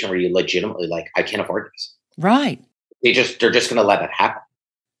situation where you legitimately, like, I can't afford this. Right. They're just going to let it happen.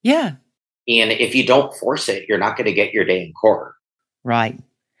 Yeah. And if you don't force it, you're not going to get your day in court. Right.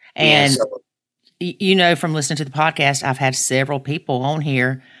 And you know, from listening to the podcast, I've had several people on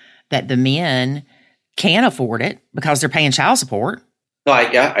here that the men can't afford it because they're paying child support.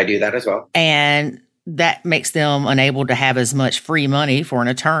 I do that as well. And that makes them unable to have as much free money for an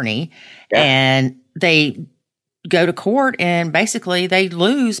attorney. Yeah. And they go to court, and basically they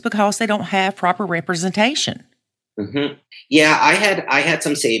lose because they don't have proper representation. Mm-hmm. Yeah, I had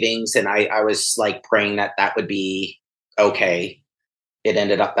some savings, and I was, like, praying that would be okay. It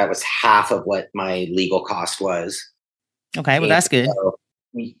ended up that was half of what my legal cost was. Okay, well, that's good. So,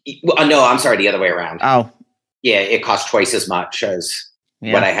 no, I'm sorry, the other way around. Oh. Yeah, it cost twice as much as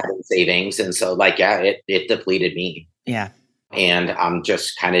what I had in savings. And so, like, it depleted me. Yeah. And I'm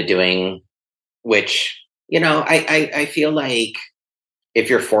just kind of doing, which, you know, I feel like if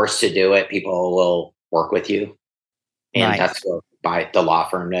you're forced to do it, people will work with you. And that's what, by the law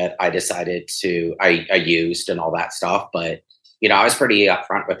firm that I decided I used and all that stuff. But, you know, I was pretty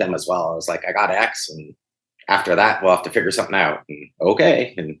upfront with them as well. I was like, I got X, and after that, we'll have to figure something out. And,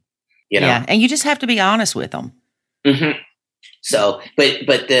 okay. And, you know. Yeah. And you just have to be honest with them. Mm-hmm. So, but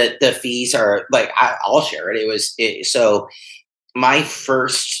the fees are, like, I'll share it. So my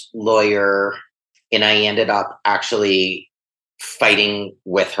first lawyer, and I ended up actually fighting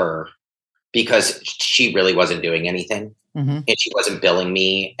with her because she really wasn't doing anything. and she wasn't billing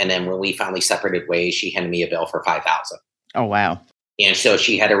me. And then when we finally separated ways, she handed me a bill for $5,000. Oh, wow. And so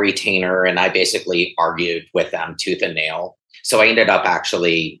she had a retainer, and I basically argued with them tooth and nail. So I ended up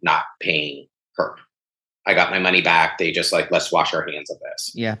actually not paying her. I got my money back. They just like, let's wash our hands of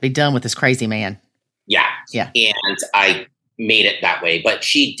this. Yeah. Be done with this crazy man. Yeah. Yeah. And I made it that way. But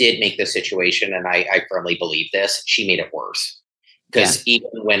she did make the situation, and I firmly believe this, she made it worse. Because even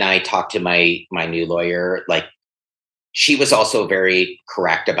when I talked to my new lawyer, like, she was also very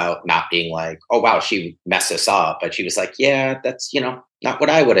correct about not being like, oh, wow, she messed us up. But she was like, yeah, that's, not what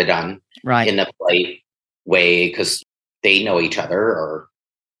I would have done in a polite way, because they know each other, or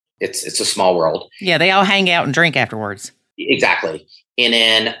it's a small world. Yeah, they all hang out and drink afterwards. Exactly. And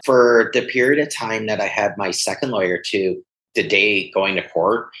then for the period of time that I had my second lawyer to the day going to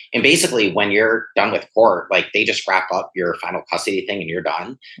court, and basically when you're done with court, like they just wrap up your final custody thing and you're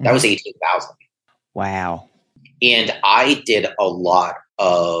done. That was $18,000. Wow. And I did a lot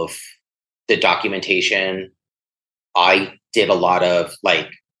of the documentation. I did a lot of like,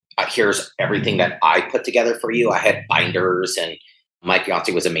 here's everything that I put together for you. I had binders, and my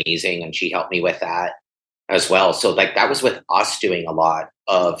fiance was amazing, and she helped me with that as well. So like that was with us doing a lot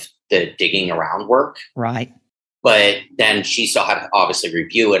of the digging around work. Right. But then she still had to obviously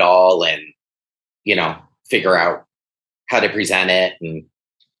review it all and, figure out how to present it.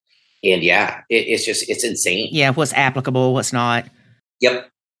 And yeah, it's insane. Yeah. What's applicable, what's not. Yep.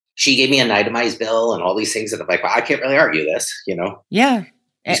 She gave me an itemized bill and all these things that I'm like, well, I can't really argue this, Yeah.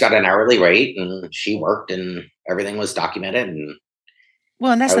 She's got an hourly rate, and she worked, and everything was documented. And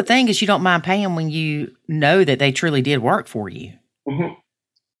well, and that's the thing, is you don't mind paying when you know that they truly did work for you. Mm-hmm.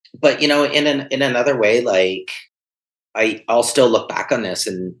 But, in another way, like I'll still look back on this,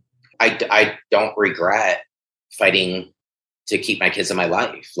 and I don't regret fighting to keep my kids in my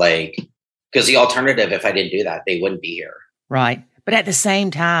life. Like, because the alternative, if I didn't do that, they wouldn't be here. Right. But at the same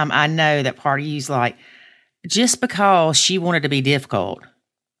time, I know that part of you's like, just because she wanted to be difficult,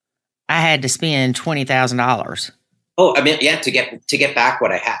 I had to spend $20,000. Oh, I mean, yeah, to get back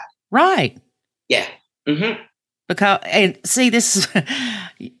what I had. Right. Yeah. Mm-hmm. Because, and see, this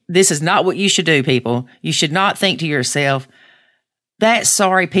is not what you should do, people. You should not think to yourself, that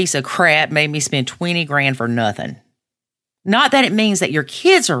sorry piece of crap made me spend $20,000 for nothing. Not that it means that your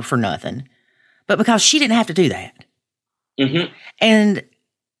kids are for nothing, but because she didn't have to do that. Mm-hmm. And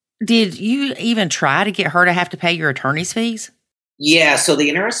did you even try to get her to have to pay your attorney's fees? Yeah. So the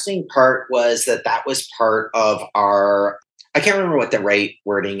interesting part was that was part of our, I can't remember what the right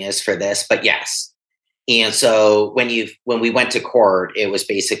wording is for this, but yes. And so when we went to court, it was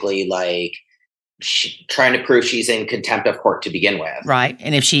basically like trying to prove she's in contempt of court to begin with. Right.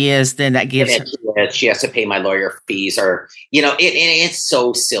 And if she is, then that gives her. She has to pay my lawyer fees, or, it's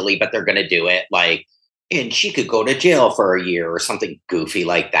so silly, but they're going to do it. Like, and she could go to jail for a year or something goofy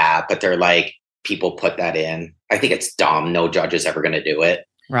like that. But they're like, people put that in. I think it's dumb. No judge is ever going to do it.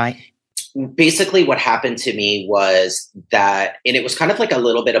 Right. Basically, what happened to me was that, and it was kind of like a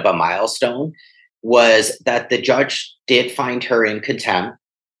little bit of a milestone, was that the judge did find her in contempt,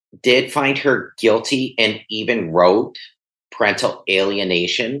 did find her guilty, and even wrote parental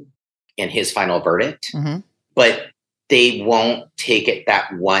alienation in his final verdict. Mm-hmm. But they won't take it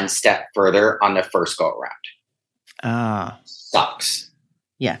that one step further on the first go around. Sucks.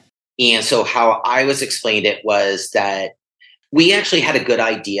 Yeah. And so how I was explained it was that we actually had a good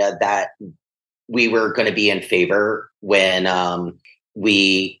idea that we were going to be in favor when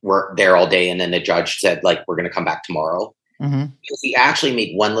we were there all day. And then the judge said, like, we're going to come back tomorrow. Mm-hmm. He actually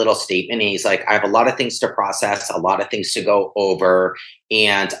made one little statement. And he's like, I have a lot of things to process, a lot of things to go over.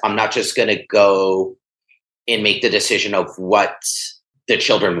 And I'm not just going to go and make the decision of what the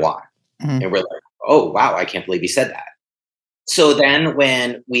children want. Mm-hmm. And we're like, oh, wow, I can't believe he said that. So then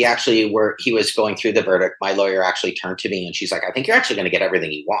when he was going through the verdict, my lawyer actually turned to me and she's like, I think you're actually going to get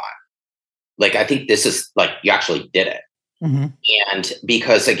everything you want. Like, I think this is like, you actually did it. Mm-hmm. And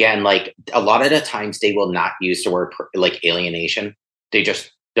because again, like a lot of the times they will not use the word like alienation. They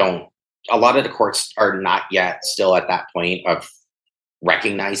just don't. A lot of the courts are not yet still at that point of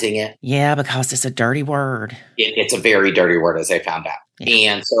recognizing it. Yeah, because it's a dirty word. It's a very dirty word, as I found out.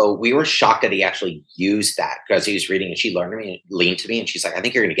 Yeah. And so we were shocked that he actually used that because he was reading and she leaned to me and she's like, I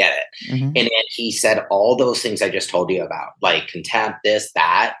think you're going to get it. Mm-hmm. And then he said all those things I just told you about, like contempt, this,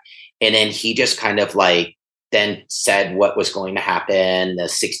 that. And then he just kind of like then said what was going to happen, the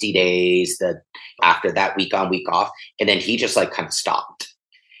 60 days, after that, week on, week off. And then he just like kind of stopped.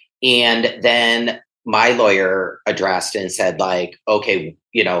 And then my lawyer addressed and said like, okay,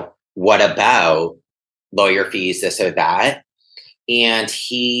 what about lawyer fees, this or that? And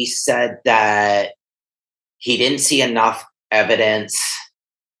he said that he didn't see enough evidence,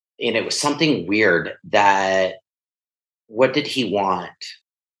 and it was something weird that, what did he want?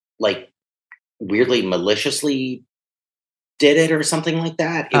 Like, weirdly maliciously did it or something like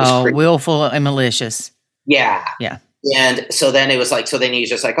that. It was crazy. Willful and malicious. Yeah. Yeah. And so then it was like, so then he's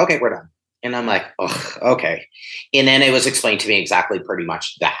just like, okay, we're done. And I'm like, oh, okay. And then it was explained to me exactly pretty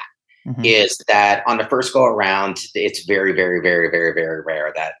much that. Is that on the first go around, it's very, very, very, very, very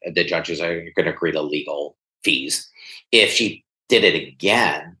rare that the judges are going to agree to legal fees. If she did it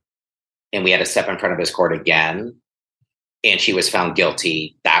again and we had to step in front of his court again and she was found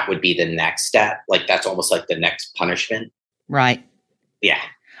guilty, that would be the next step. Like, that's almost like the next punishment. Right. Yeah.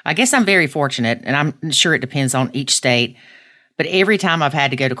 I guess I'm very fortunate, and I'm sure it depends on each state. But every time I've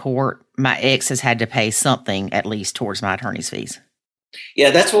had to go to court, my ex has had to pay something at least towards my attorney's fees.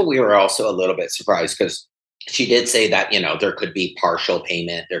 Yeah, that's what we were also a little bit surprised, because she did say that, there could be partial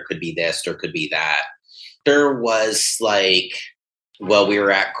payment, there could be this, there could be that. There was like, while we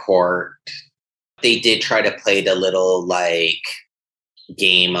were at court, they did try to play the little like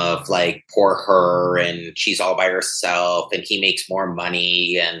game of like, poor her, and she's all by herself and he makes more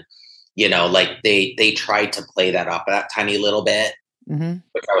money. And, like they tried to play that up that tiny little bit,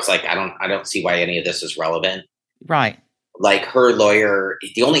 which I was like, I don't see why any of this is relevant. Right. Like, her lawyer,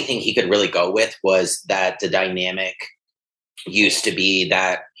 the only thing he could really go with was that the dynamic used to be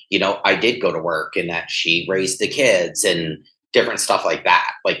that, I did go to work and that she raised the kids and different stuff like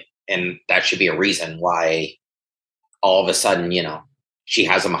that. Like, and that should be a reason why all of a sudden, she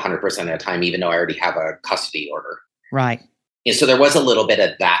has them 100% of the time, even though I already have a custody order. Right. And so there was a little bit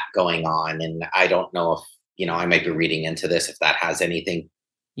of that going on. And I don't know if, I might be reading into this, if that has anything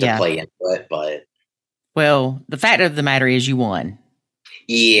to play into it, but. Well, the fact of the matter is you won.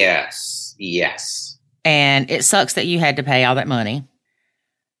 Yes. Yes. And it sucks that you had to pay all that money,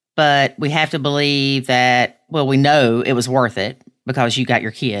 but we have to believe that, well, we know it was worth it because you got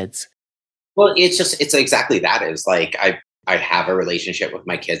your kids. Well, it's exactly that. Is like, I have a relationship with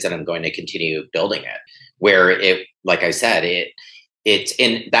my kids and I'm going to continue building it, where it, like I said, it's,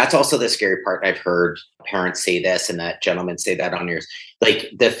 and that's also the scary part. I've heard parents say this and that gentleman say that on yours.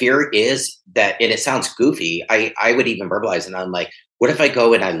 Like, the fear is that, and it sounds goofy, I would even verbalize it, and I'm like, what if I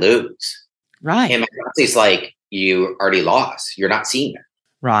go and I lose? Right. And my fiance's like, you already lost. You're not seeing it.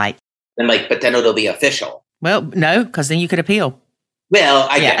 Right. And like, but then it'll be official. Well, no, because then you could appeal. Well,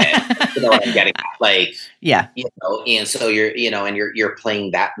 I get it. You know what I'm getting at. Like, yeah. And so you're, and you're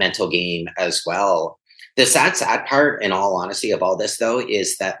playing that mental game as well. The sad part, in all honesty, of all this, though,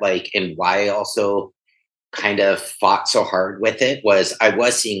 is that, like, and why I also kind of fought so hard with it was I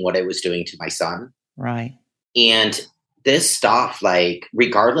was seeing what it was doing to my son. Right. And this stuff, like,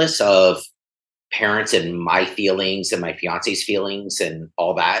 regardless of parents and my feelings and my fiance's feelings and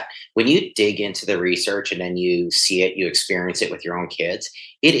all that, when you dig into the research and then you see it, you experience it with your own kids,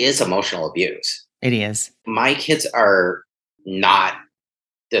 it is emotional abuse. It is. My kids are not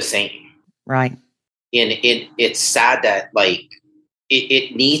the same. Right. And it's sad that, like,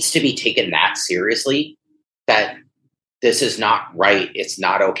 it needs to be taken that seriously, that this is not right. It's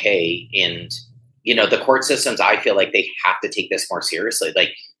not okay. And, the court systems, I feel like they have to take this more seriously.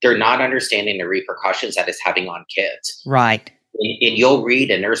 Like, they're not understanding the repercussions that it's having on kids. Right. And you'll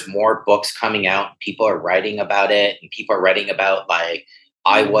read, and there's more books coming out. People are writing about it, and people are writing about, like,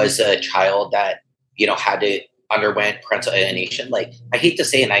 I was a child that, had to underwent parental alienation. Like, I hate to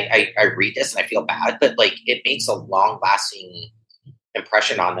say, and I read this and I feel bad, but like, it makes a long lasting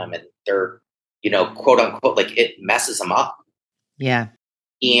impression on them, and they're, quote unquote, like, it messes them up. Yeah.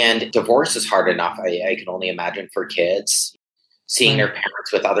 And divorce is hard enough. I can only imagine for kids. Seeing their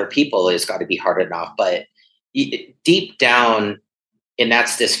parents with other people has got to be hard enough. But deep down, and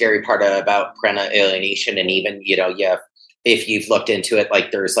that's the scary part about parental alienation. And even, if you've looked into it,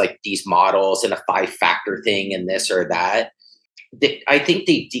 like, there's like these models and a 5-factor thing and this or that. I think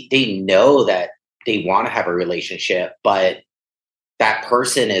they know that they want to have a relationship, but that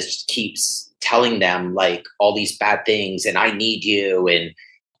person keeps telling them, like, all these bad things, and I need you, and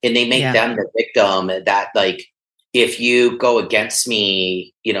they make them the victim. That, like, if you go against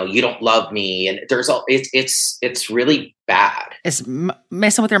me, you don't love me, and there's all it's really bad. It's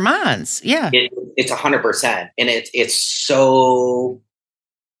messing with their minds. Yeah, it's 100%, and it's so,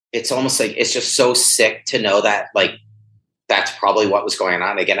 it's almost like, it's just so sick to know that, like, that's probably what was going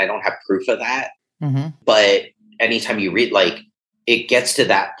on. Again, I don't have proof of that, but anytime you read, like, it gets to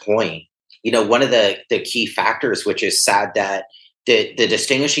that point. One of the key factors, which is sad, that the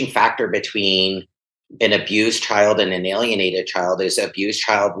distinguishing factor between an abused child and an alienated child is an abused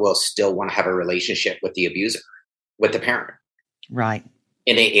child will still want to have a relationship with the abuser, with the parent. Right.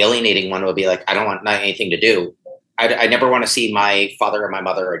 And the alienating one will be like, I don't want anything to do. I never want to see my father or my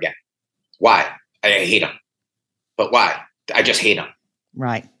mother again. Why? I hate them. But why? I just hate them.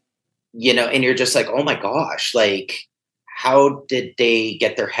 Right. And you're just like, oh my gosh, like, how did they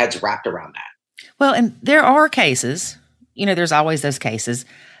get their heads wrapped around that? Well, and there are cases, there's always those cases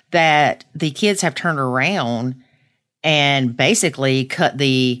that the kids have turned around and basically cut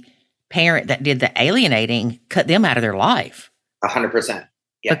the parent that did the alienating, cut them out of their life. 100%.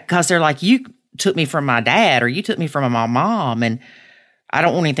 Yeah. Because they're like, you took me from my dad or you took me from my mom and I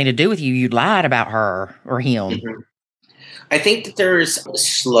don't want anything to do with you. You lied about her or him. Mm-hmm. I think that there's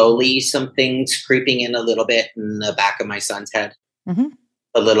slowly some things creeping in a little bit in the back of my son's head. Mm-hmm.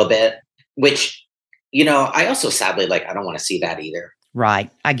 A little bit, which, I also sadly, like, I don't want to see that either. Right.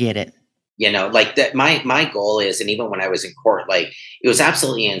 I get it. Like that, my goal is, and even when I was in court, like, it was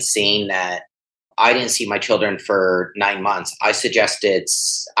absolutely insane that I didn't see my children for 9 months. I suggested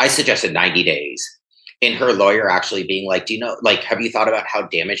 90 days. And her lawyer actually being like, have you thought about how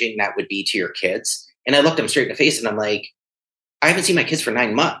damaging that would be to your kids? And I looked him straight in the face and I'm like, I haven't seen my kids for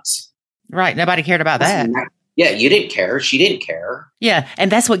 9 months. Right. Nobody cared about that. Yeah. You didn't care. She didn't care. Yeah.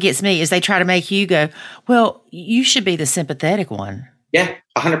 And that's what gets me is they try to make you go, well, you should be the sympathetic one. Yeah.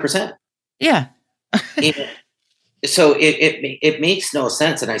 100%. Yeah. So it makes no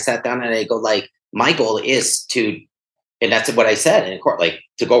sense. And I sat down and I go, like, my goal is to, and that's what I said in court, like,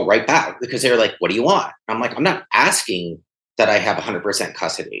 to go right back, because they're like, what do you want? I'm like, I'm not asking that I have 100%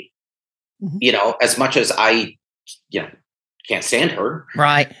 custody, as much as I, can't stand her.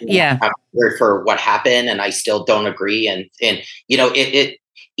 Right. Yeah. I'm sorry for what happened. And I still don't agree. And it,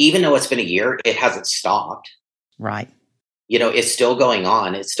 even though it's been a year, it hasn't stopped. Right. It's still going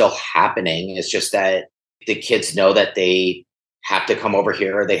on. It's still happening. It's just that the kids know that they have to come over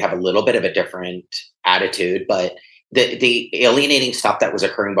here. They have a little bit of a different attitude, but the alienating stuff that was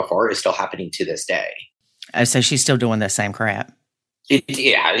occurring before is still happening to this day. Oh, so she's still doing the same crap.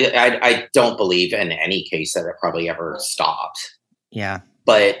 I don't believe in any case that it probably ever stopped. Yeah.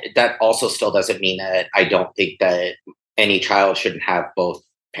 But that also still doesn't mean that I don't think that any child shouldn't have both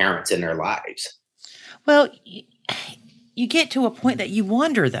parents in their lives. Well, you get to a point that you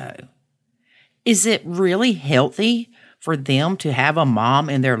wonder, though, is it really healthy for them to have a mom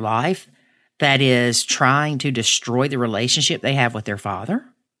in their life that is trying to destroy the relationship they have with their father?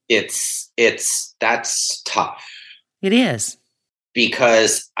 That's tough. It is.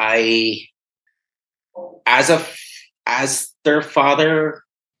 Because as their father,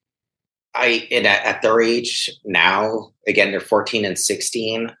 at their age now, again, they're 14 and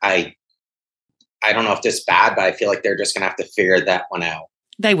 16. I don't know if this is bad, but I feel like they're just going to have to figure that one out.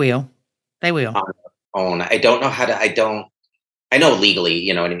 They will. On their own. I don't know how to, I know legally,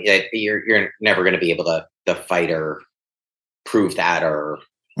 you're never going to be able to fight or prove that or,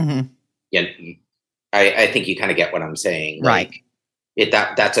 I think you kind of get what I'm saying. Right.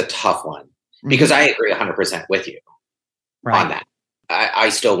 That's a tough one because I agree 100% with you on that. I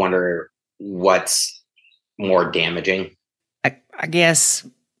still wonder what's more damaging. I guess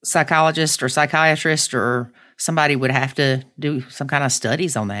psychologist or psychiatrist or somebody would have to do some kind of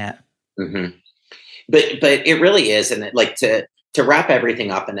studies on that. Mm-hmm. But it really is. And like to wrap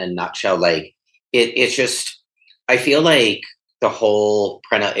everything up in a nutshell, like it's just, I feel like the whole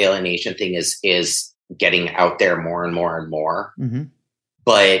parental alienation thing is getting out there more and more and more. Mm-hmm.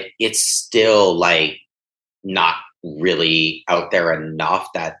 But it's still like not really out there enough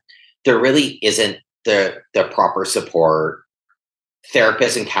that there really isn't the proper support.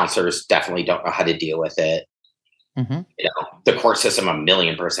 Therapists and counselors definitely don't know how to deal with it. Mm-hmm. The court system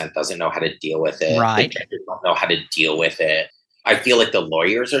 1,000,000% doesn't know how to deal with it. Right. The judges don't know how to deal with it. I feel like the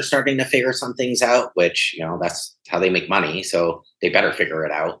lawyers are starting to figure some things out, which, that's how they make money. So they better figure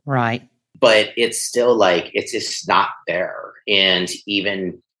it out. Right. But it's still like, it's just not there. And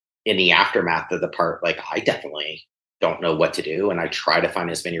even in the aftermath of the part, like, I definitely don't know what to do. And I try to find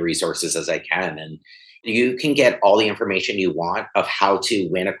as many resources as I can. And you can get all the information you want of how to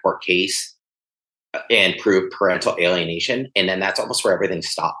win a court case and prove parental alienation. And then that's almost where everything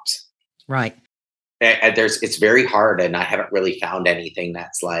stops. Right. It's very hard. And I haven't really found anything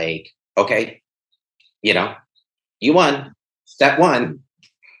that's like, okay, you won. Step one.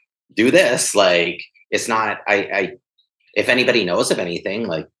 Do this. Like, it's not, if anybody knows of anything,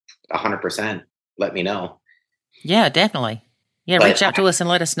 like 100%, let me know. Yeah, definitely. Yeah. Reach out to us and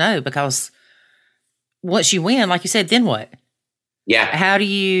let us know, because once you win, like you said, then what? Yeah. How do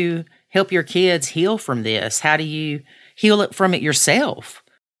you help your kids heal from this? How do you heal it from it yourself?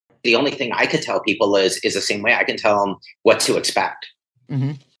 The only thing I could tell people is the same way I can tell them what to expect.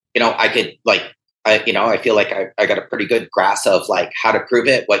 Mm-hmm. I could, like, I feel like I got a pretty good grasp of like how to prove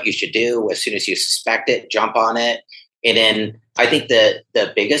it, what you should do as soon as you suspect it, jump on it. And then I think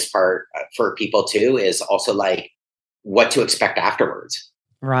the biggest part for people too is also like what to expect afterwards.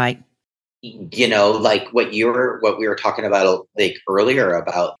 Right. Like what we were talking about like earlier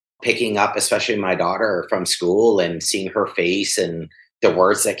about picking up, especially my daughter from school and seeing her face and the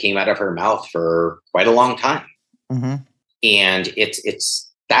words that came out of her mouth for quite a long time. Mm-hmm. And it's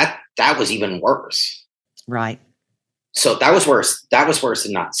that was even worse. Right. So that was worse. That was worse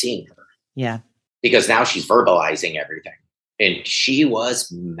than not seeing her. Yeah. Because now she's verbalizing everything. And she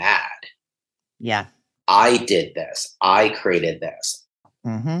was mad. Yeah. I did this. I created this.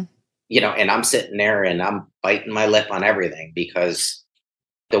 Mm-hmm. And I'm sitting there and I'm biting my lip on everything because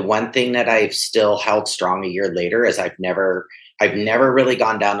the one thing that I've still held strong a year later is I've never really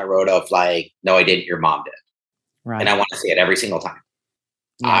gone down the road of like, no, I didn't, your mom did. Right. And I want to say it every single time.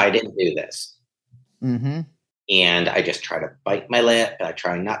 Yeah. I didn't do this. Mm-hmm. And I just try to bite my lip. I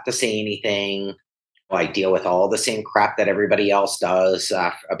try not to say anything. I deal with all the same crap that everybody else does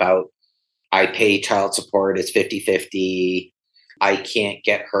about I pay child support. It's 50-50. I can't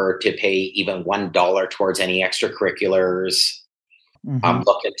get her to pay even $1 towards any extracurriculars. Mm-hmm. I'm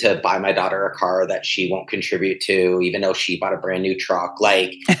looking to buy my daughter a car that she won't contribute to, even though she bought a brand new truck.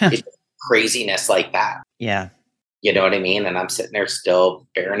 Like it's craziness like that. Yeah. You know what I mean? And I'm sitting there still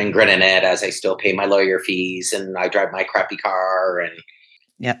bearing and grinning it as I still pay my lawyer fees and I drive my crappy car. And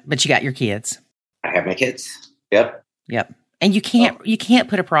yep. But you got your kids. I have my kids. Yep. And you can't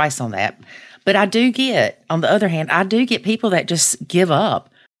put a price on that. But on the other hand, I do get people that just give up.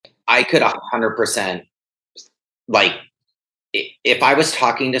 I could 100% like, if I was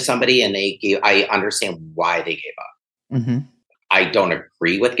talking to somebody and I understand why they gave up. Mm-hmm. I don't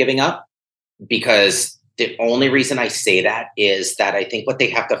agree with giving up because the only reason I say that is that I think what they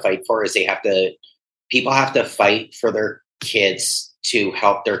have to fight for is people have to fight for their kids to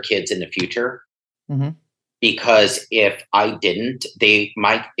help their kids in the future. Mm-hmm. Because if I didn't,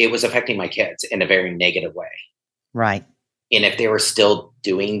 it was affecting my kids in a very negative way. Right. And if they were still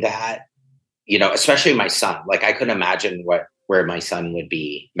doing that, especially my son, like I couldn't imagine where my son would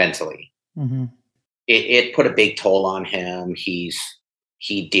be mentally. Mm-hmm. It put a big toll on him. He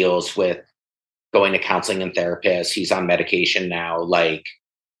deals with going to counseling and therapists. He's on medication now, like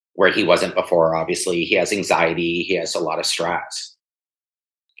where he wasn't before. Obviously, he has anxiety. He has a lot of stress.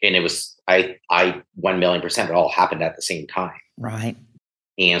 And it was, I 1,000,000%, it all happened at the same time. Right.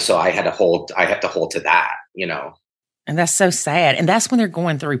 And so I have to hold to that, And that's so sad. And that's when they're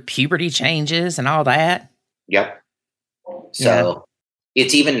going through puberty changes and all that. Yep. So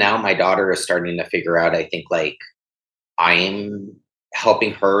It's even now my daughter is starting to figure out, I think, like I'm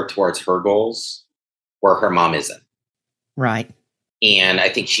helping her towards her goals where her mom isn't. Right. And I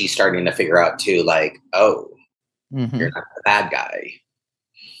think she's starting to figure out too, like, oh, mm-hmm. You're not the bad guy.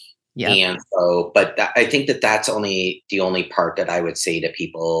 Yeah. And so, but I think that's only the only part that I would say to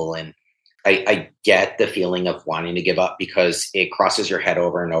people. And I get the feeling of wanting to give up because it crosses your head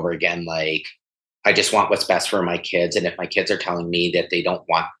over and over again. Like, I just want what's best for my kids. And if my kids are telling me that they don't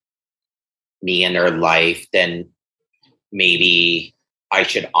want me in their life, then maybe I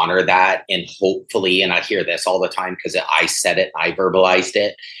should honor that. And hopefully, and I hear this all the time because I said it, I verbalized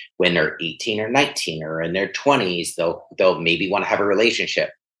it, when they're 18 or 19 or in their 20s, they'll maybe want to have a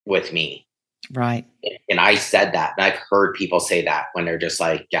relationship with me. Right. And I said that, and I've heard people say that when they're just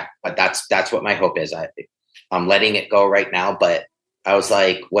like, yeah, but that's what my hope is. I'm letting it go right now. But I was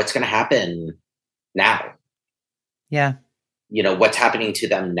like, what's going to happen now? Yeah. What's happening to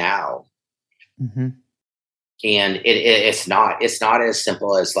them now? Mm-hmm. And it's not as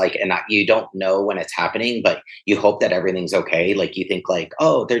simple as like, and you don't know when it's happening, but you hope that everything's okay. Like you think like,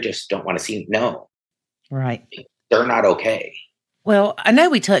 oh, they just don't want to see. No, right. They're not okay. Well, I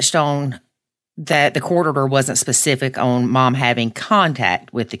know we touched on that the court order wasn't specific on mom having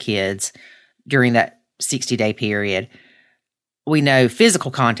contact with the kids during that 60-day period. We know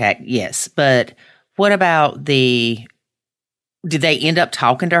physical contact, yes, but what about did they end up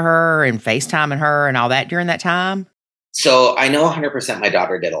talking to her and FaceTiming her and all that during that time? So I know 100% my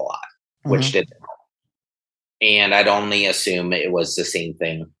daughter did a lot, mm-hmm. which did. And I'd only assume it was the same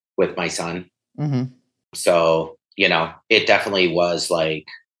thing with my son. Mm-hmm. So, it definitely was like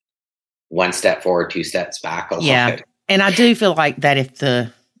one step forward, two steps back. Yeah. And I do feel like that if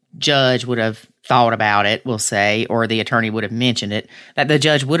the judge would have thought about it, we'll say, or the attorney would have mentioned it, that the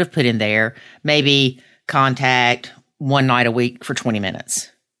judge would have put in there, maybe contact one night a week for 20 minutes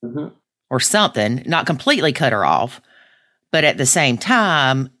mm-hmm. or something, not completely cut her off. But at the same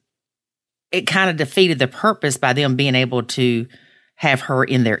time, it kind of defeated the purpose by them being able to have her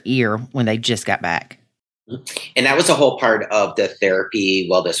in their ear when they just got back. And that was a whole part of the therapy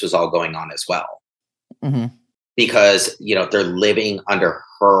while this was all going on as well. Mm-hmm. Because, they're living under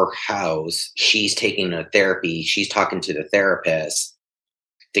her house. She's taking the therapy. She's talking to the therapist.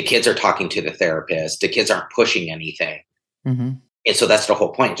 The kids are talking to the therapist. The kids aren't pushing anything. Mm-hmm. And so that's the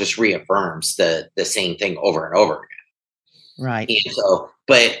whole point. It just reaffirms the same thing over and over again. Right. And so,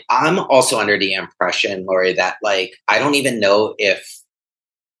 but I'm also under the impression, Lori, that I don't even know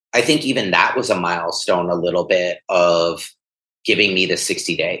I think even that was a milestone a little bit of giving me the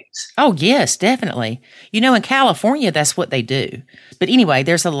 60 days. Oh, yes, definitely. In California, that's what they do. But anyway,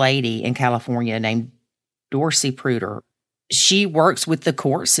 there's a lady in California named Dorsey Pruder. She works with the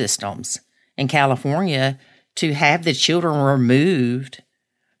court systems in California to have the children removed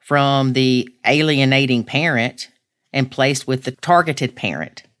from the alienating parent and placed with the targeted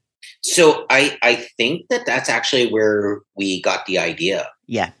parent. So I think that's actually where we got the idea.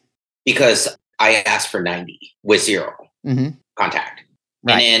 Yeah. Because I asked for 90 with 0 contact.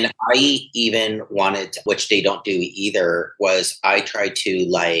 Right. And then I even wanted, which they don't do either, was I tried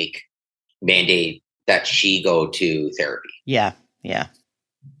to mandate that she go to therapy. Yeah. Yeah.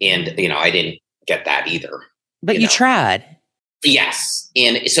 And, I didn't get that either. But you tried. Yes.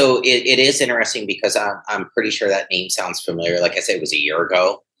 And so it is interesting because I'm pretty sure that name sounds familiar. Like I said, it was a year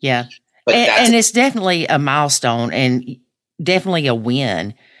ago. Yeah. But and it's definitely a milestone and definitely a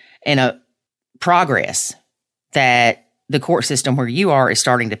win and a progress that the court system where you are is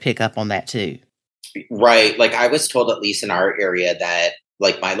starting to pick up on that too. Right. I was told, at least in our area, that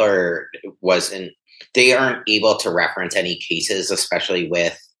my lawyer they aren't able to reference any cases, especially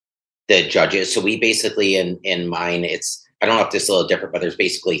with the judges. So we basically, in mine, I don't know if this is a little different, but there's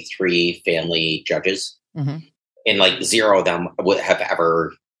basically 3 family judges. Mm-hmm. And 0 of them would have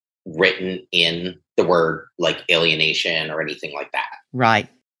ever written in the word alienation or anything like that. Right.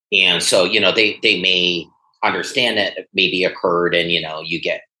 And so, they may understand that it maybe occurred and, you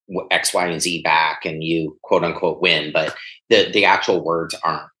get X, Y, and Z back and you quote unquote win, but the actual words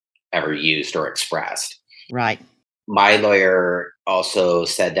aren't ever used or expressed. Right. My lawyer also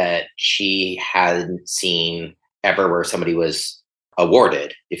said that she hadn't seen ever where somebody was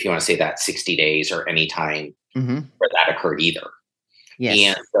awarded, if you want to say that, 60 days or any time where that occurred either. Yes.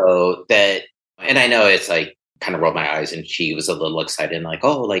 And so and I know it's kind of rolled my eyes and she was a little excited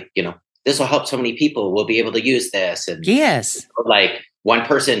and this will help so many people. We'll be able to use this. And yes, one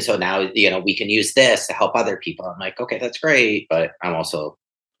person. So now, we can use this to help other people. I'm like, okay, that's great. But I'm also,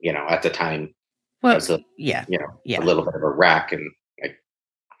 at the time, well, I was a little bit of a wreck. And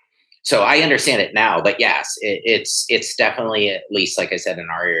so I understand it now, but yes, it's definitely, at least, like I said, in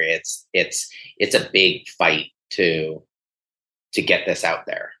our area, it's a big fight to get this out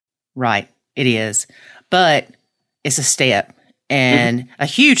there. Right. It is, but it's a step and a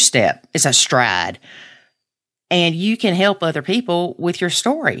huge step. It's a stride. And you can help other people with your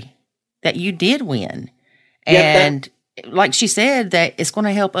story that you did win. And like she said, that it's going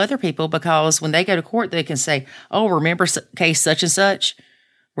to help other people because when they go to court, they can say, oh, remember case such and such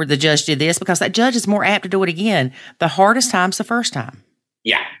where the judge did this, because that judge is more apt to do it again. The hardest time's the first time.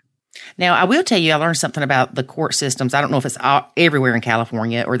 Yeah. Now, I will tell you, I learned something about the court systems. I don't know if it's everywhere in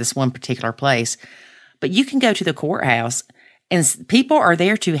California or this one particular place, but you can go to the courthouse and people are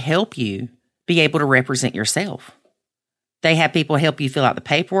there to help you be able to represent yourself. They have people help you fill out the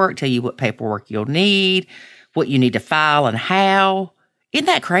paperwork, tell you what paperwork you'll need, what you need to file and how. Isn't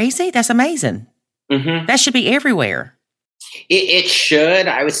that crazy? That's amazing. Mm-hmm. That should be everywhere. It should.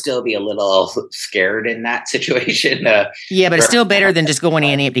 I would still be a little scared in that situation. Yeah, but it's still better than just going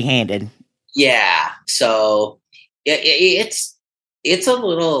in empty-handed. Yeah. So it's a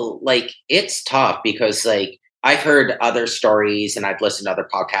little it's tough because I've heard other stories and I've listened to other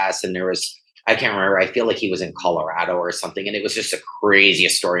podcasts and there was, I can't remember, I feel like he was in Colorado or something. And it was just the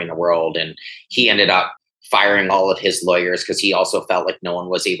craziest story in the world. And he ended up firing all of his lawyers because he also felt like no one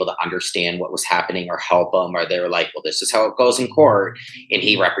was able to understand what was happening or help him. Or they were like, well, this is how it goes in court. And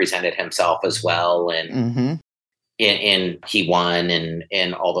he represented himself as well. And, and he won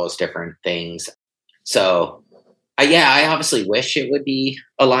and all those different things. So I obviously wish it would be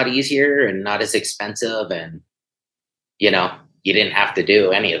a lot easier and not as expensive. And, you didn't have to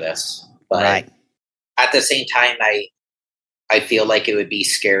do any of this. But at the same time, I feel like it would be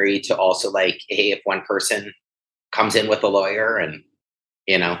scary to also hey, if one person comes in with a lawyer and,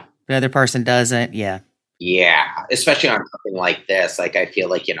 the other person doesn't. Yeah. Yeah. Especially on something like this. I feel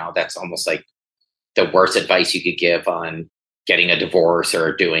like, that's almost the worst advice you could give on getting a divorce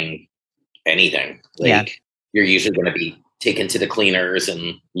or doing anything. You're usually going to be taken to the cleaners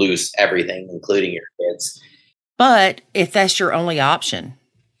and lose everything, including your kids. But if that's your only option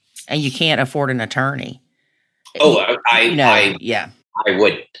and you can't afford an attorney. Oh, yeah.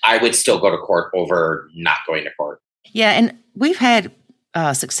 I would still go to court over not going to court. Yeah. And we've had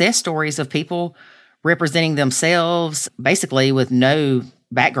success stories of people representing themselves basically with no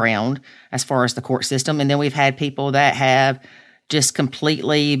background as far as the court system. And then we've had people that have just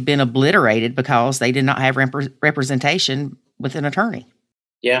completely been obliterated because they did not have representation with an attorney.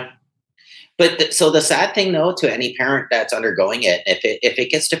 Yeah. But so the sad thing, though, to any parent that's undergoing it, if it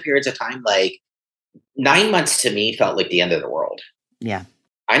gets to periods of time, like 9 months to me felt like the end of the world. Yeah.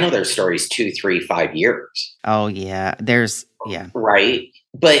 I know there's stories 2, 3, 5 years. Oh, yeah. Yeah. Right.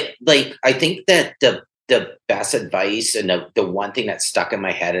 But like, I think that the best advice and the one thing that stuck in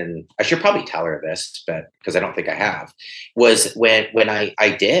my head, and I should probably tell her this, but because I don't think I have, was when I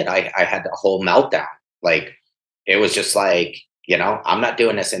had a whole meltdown. Like, it was just like, I'm not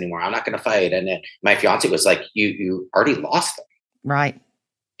doing this anymore. I'm not going to fight. And then my fiance was like, you already lost them. Right.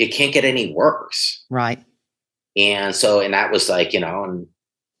 It can't get any worse. Right. And that was like, and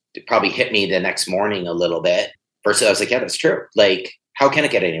it probably hit me the next morning a little bit. First, I was like, yeah, that's true. Like, how can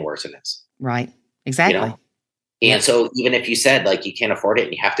it get any worse than this? Right. Exactly. And so even if you said like, you can't afford it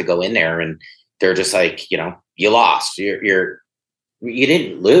and you have to go in there and they're just like, you lost, you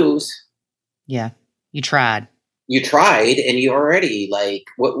didn't lose. Yeah. You tried and you already like,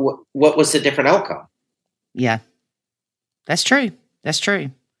 what was the different outcome? Yeah, that's true.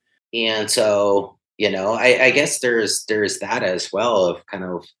 And so, I guess there's that as well of kind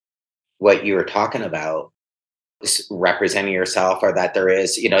of what you were talking about, representing yourself, or that there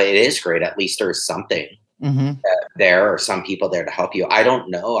is, it is great. At least there's something there, or some people there to help you. I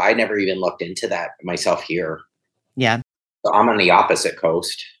don't know. I never even looked into that myself here. Yeah. So I'm on the opposite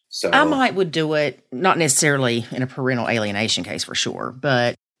coast. So I would do it, not necessarily in a parental alienation case for sure,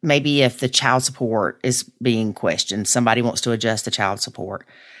 but maybe if the child support is being questioned, somebody wants to adjust the child support.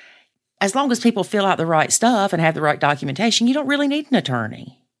 As long as people fill out the right stuff and have the right documentation, you don't really need an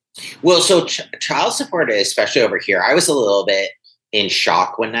attorney. Well, so child support, especially over here, I was a little bit in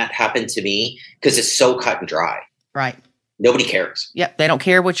shock when that happened to me because it's so cut and dry. Right. Nobody cares. Yep. They don't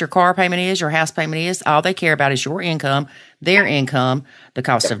care what your car payment is, your house payment is. All they care about is your income, their income, the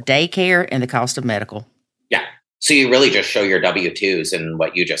cost of daycare, and the cost of medical. Yeah. So you really just show your W-2s and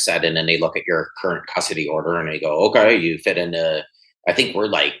what you just said, and then they look at your current custody order and they go, okay, you fit into, I think we're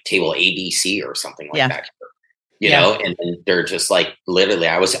like table ABC or something like that. You know, and they're just like, literally,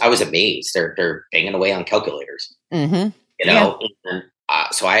 I was amazed. They're banging away on calculators, and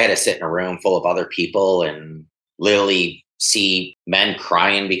so I had to sit in a room full of other people and literally see men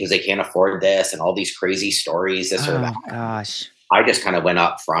crying because they can't afford this and all these crazy stories, this or that. Gosh. I just kind of went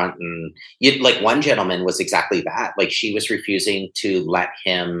up front and like one gentleman was exactly that. Like she was refusing to let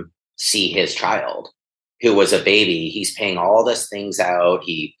him see his child who was a baby. He's paying all these things out.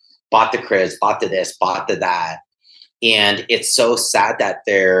 He bought the cribs, bought the this, bought the that. And it's so sad that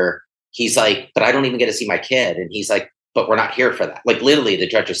he's like, but I don't even get to see my kid. And he's like, but we're not here for that. Like literally the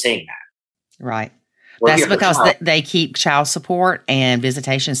judge is saying that. Right. That's because they keep child support and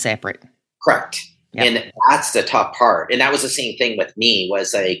visitation separate. Correct. Yep. And that's the tough part. And that was the same thing with me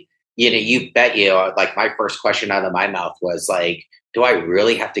was like, you bet like my first question out of my mouth was like, do I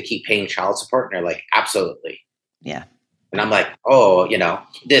really have to keep paying child support? And they're like, absolutely. Yeah. And I'm like, oh,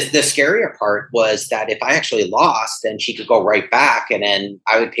 the scarier part was that if I actually lost, then she could go right back and then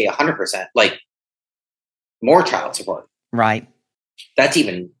I would pay 100%, like more child support. Right. That's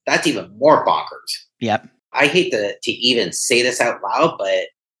even more bonkers. Yep. I hate to even say this out loud, but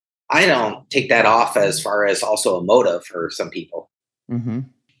I don't take that off as far as also a motive for some people.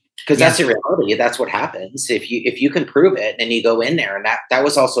 Because that's the reality. That's what happens. If you can prove it and you go in there, and that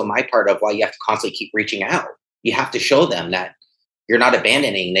was also my part of why you have to constantly keep reaching out. You have to show them that you're not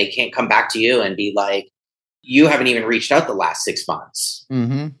abandoning. They can't come back to you and be like, you haven't even reached out the last 6 months.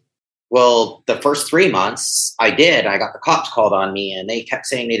 Well, the first 3 months I did. I got the cops called on me and they kept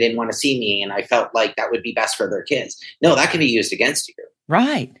saying they didn't want to see me. And I felt like that would be best for their kids. No, that can be used against you.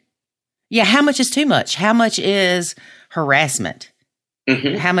 Right. Yeah. How much is too much? How much is harassment?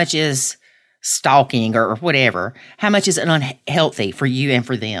 How much is stalking or whatever? How much is unhealthy for you and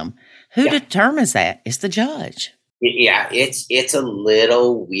for them? Who determines that? It's the judge. Yeah, it's a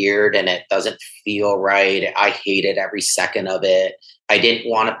little weird and it doesn't feel right. I hated every second of it. I didn't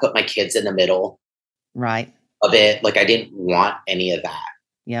want to put my kids in the middle of it. Like I didn't want any of that.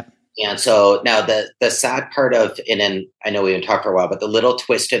 Yep. And so now the sad part of, and then I know we haven't talked for a while, but the little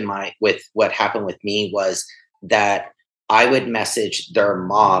twist with what happened with me was that I would message their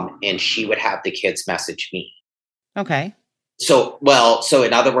mom and she would have the kids message me. Okay. So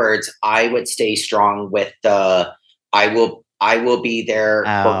in other words, I would stay strong with I will be there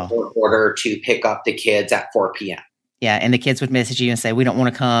for order to pick up the kids at 4 p.m. Yeah. And the kids would message you and say, we don't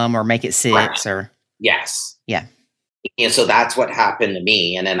want to come, or make it 6 Right. or. Yes. Yeah. And so that's what happened to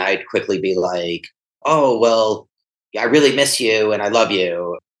me. And then I'd quickly be like, oh, well, I really miss you and I love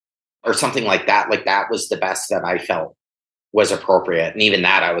you, or something like that. Like that was the best that I felt was appropriate. And even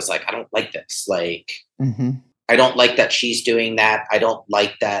that, I was like, I don't like this. Like, I don't like that she's doing that. I don't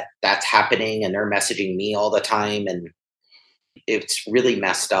like that that's happening and they're messaging me all the time. And it's really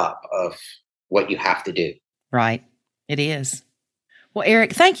messed up of what you have to do. Right. It is. Well,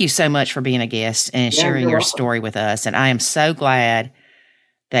 Eric, thank you so much for being a guest and sharing your story with us. And I am so glad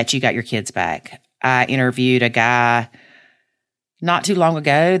that you got your kids back. I interviewed a guy not too long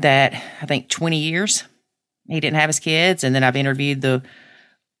ago that I think 20 years he didn't have his kids. And then I've interviewed the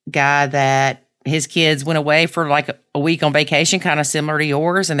guy that his kids went away for like a week on vacation, kind of similar to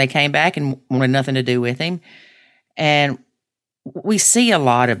yours, and they came back and wanted nothing to do with him. And we see a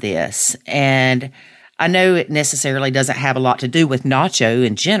lot of this. And I know it necessarily doesn't have a lot to do with Nacho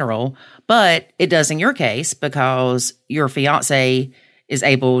in general, but it does in your case because your fiance is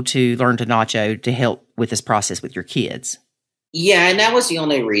able to learn to Nacho to help with this process with your kids. Yeah, and that was the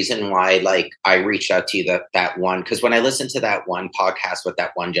only reason why, like, I reached out to you that one, because when I listened to that one podcast with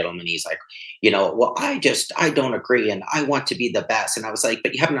that one gentleman, he's like, well, I don't agree, and I want to be the best, and I was like,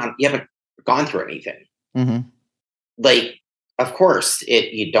 but you haven't gone through anything. Mm-hmm. Like, of course,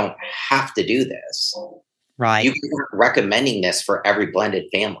 you don't have to do this, right? You aren't recommending this for every blended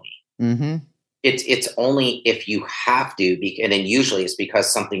family. Mm-hmm. It's only if you have to, and then usually it's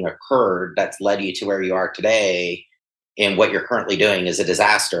because something occurred that's led you to where you are today. And what you're currently doing is a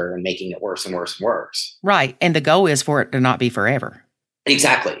disaster and making it worse and worse and worse. Right. And the goal is for it to not be forever.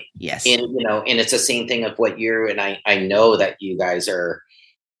 Exactly. Yes. And, and it's the same thing of what I know that you guys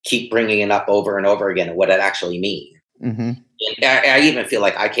keep bringing it up over and over again and what it actually means. Mm-hmm. And I even feel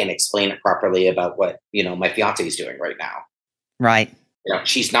like I can't explain it properly about what, my fiance is doing right now. Right.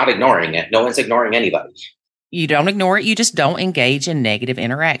 She's not ignoring it. No one's ignoring anybody. You don't ignore it. You just don't engage in negative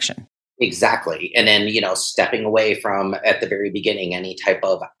interaction. Exactly. And then, stepping away from, at the very beginning, any type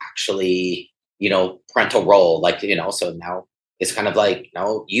of actually, parental role, like, so now it's kind of like,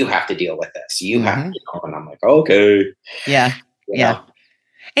 no, you have to deal with this. You have to, and I'm like, okay. Yeah. Yeah.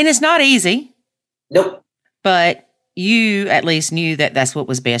 And it's not easy. Nope. But you at least knew that that's what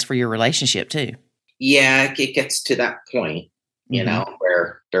was best for your relationship too. Yeah. It gets to that point,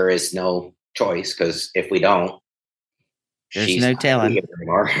 where there is no choice, because if we don't, there's no telling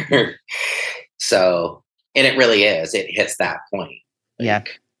anymore. So, and it really is. It hits that point.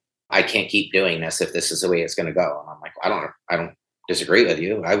 Like, I can't keep doing this if this is the way it's going to go. And I'm like, I don't disagree with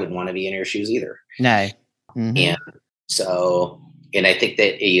you. I wouldn't want to be in your shoes either. No. Mm-hmm. And so, and I think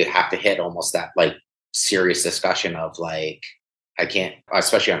that you have to hit almost that like serious discussion of like, I can't,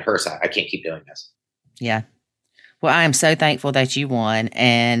 especially on her side, I can't keep doing this. Yeah. Well, I am so thankful that you won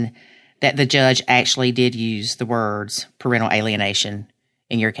and that the judge actually did use the words parental alienation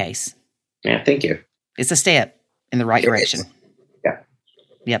in your case. Yeah, thank you. It's a step in the right direction. Yeah.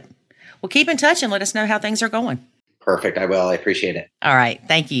 Yep. Well, keep in touch and let us know how things are going. Perfect. I will. I appreciate it. All right.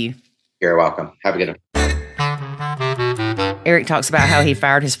 Thank you. You're welcome. Have a good one. Eric talks about how he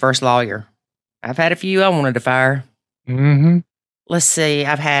fired his first lawyer. I've had a few I wanted to fire. Mm-hmm. Let's see.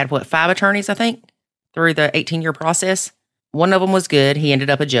 I've had, 5 attorneys, I think, through the 18-year process. One of them was good. He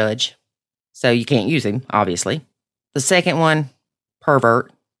ended up a judge. So you can't use him, obviously. The second one,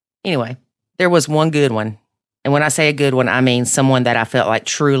 pervert. Anyway, there was one good one. And when I say a good one, I mean someone that I felt like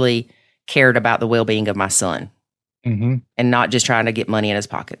truly cared about the well-being of my son. Mm-hmm. And not just trying to get money in his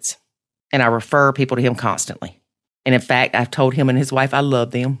pockets. And I refer people to him constantly. And in fact, I've told him and his wife I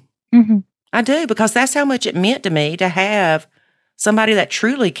love them. Mm-hmm. I do, because that's how much it meant to me to have somebody that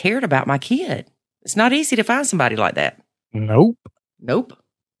truly cared about my kid. It's not easy to find somebody like that. Nope.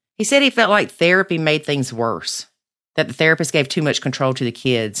 He said he felt like therapy made things worse, that the therapist gave too much control to the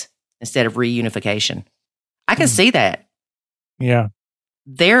kids instead of reunification. I can see that. Yeah.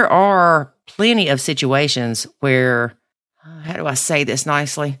 There are plenty of situations where, how do I say this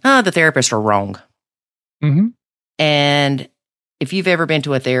nicely? The therapists are wrong. Mm-hmm. And if you've ever been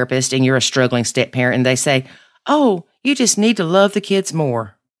to a therapist and you're a struggling step parent and they say, oh, you just need to love the kids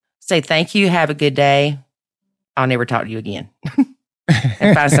more. Say, thank you. Have a good day. I'll never talk to you again.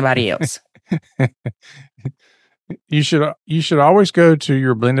 And find somebody else. You should always go to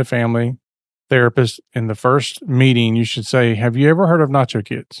your blended family therapist in the first meeting. You should say, have you ever heard of Nacho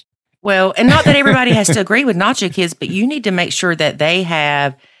Kids? Well, and not that everybody has to agree with Nacho Kids, but you need to make sure that they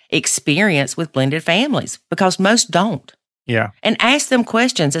have experience with blended families, because most don't. Yeah. And ask them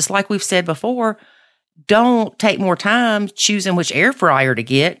questions. It's like we've said before, don't take more time choosing which air fryer to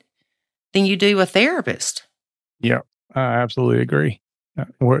get than you do a therapist. Yeah, I absolutely agree.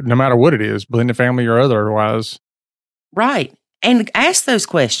 No matter what it is, blended family or otherwise. Right. And ask those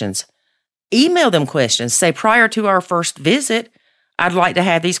questions. Email them questions. Say, prior to our first visit, I'd like to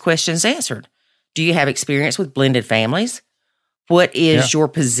have these questions answered. Do you have experience with blended families? What is your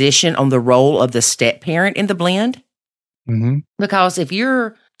position on the role of the step parent in the blend? Mm-hmm. Because if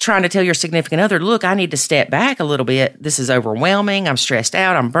you're trying to tell your significant other, look, I need to step back a little bit. This is overwhelming. I'm stressed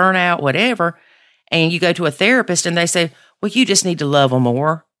out. I'm burnt out, whatever. And you go to a therapist and they say, well, you just need to love them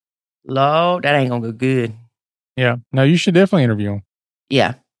more. Lord, that ain't going to go good. Yeah. No, you should definitely interview them.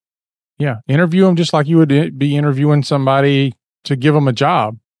 Yeah. Yeah. Interview them just like you would be interviewing somebody to give them a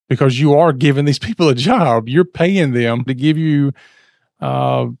job, because you are giving these people a job. You're paying them to give you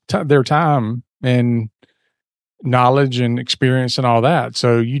their time and knowledge and experience and all that.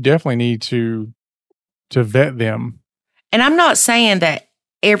 So you definitely need to vet them. And I'm not saying that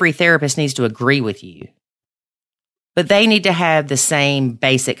every therapist needs to agree with you, but they need to have the same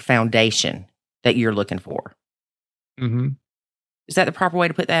basic foundation that you're looking for. Mm-hmm. Is that the proper way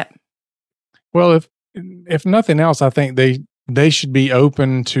to put that? Well, if nothing else, I think they should be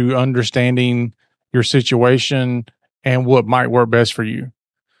open to understanding your situation and what might work best for you.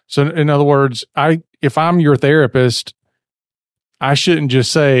 So in other words, if I'm your therapist, I shouldn't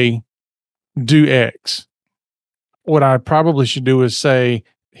just say, do X. What I probably should do is say,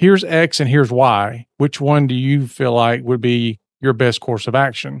 here's X and here's Y. Which one do you feel like would be your best course of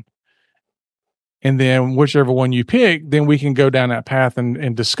action? And then whichever one you pick, then we can go down that path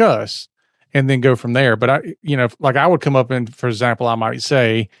and discuss and then go from there. But I would come up and, for example, I might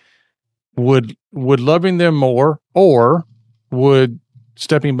say, would loving them more, or would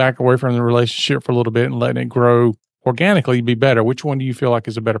stepping back away from the relationship for a little bit and letting it grow organically be better? Which one do you feel like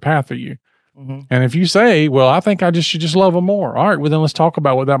is a better path for you? Mm-hmm. And if you say, well, I think I should just love them more. All right, well, then let's talk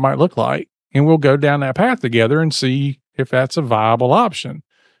about what that might look like. And we'll go down that path together and see if that's a viable option.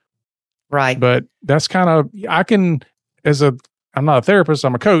 Right. But that's kind of, I'm not a therapist,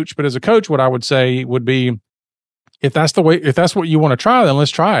 I'm a coach, but as a coach, what I would say would be, if that's what you want to try, then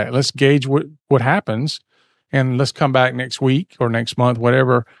let's try it. Let's gauge what happens. And let's come back next week or next month,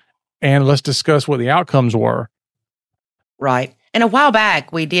 whatever, and let's discuss what the outcomes were. Right. And a while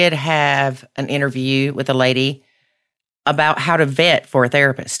back, we did have an interview with a lady about how to vet for a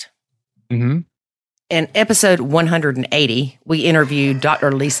therapist. Mm-hmm. In episode 180, we interviewed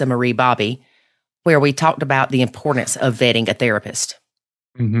Dr. Lisa Marie Bobby, where we talked about the importance of vetting a therapist.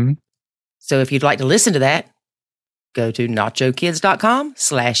 Mm-hmm. So if you'd like to listen to that, go to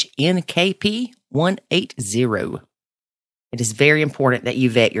nachokids.com/NKP180. It is very important that you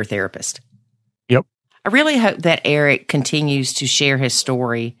vet your therapist. Yep. I really hope that Eric continues to share his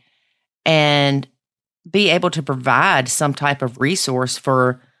story and be able to provide some type of resource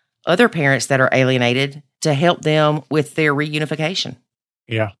for other parents that are alienated to help them with their reunification.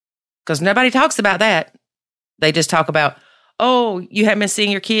 Yeah. Because nobody talks about that. They just talk about, oh, you haven't been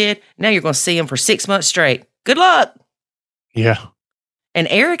seeing your kid. Now you're going to see him for 6 months straight. Good luck. Yeah. And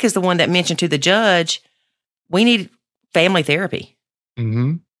Eric is the one that mentioned to the judge, we need family therapy.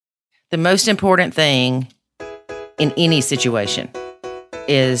 Mm-hmm. The most important thing in any situation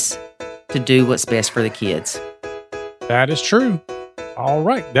is to do what's best for the kids. That is true. All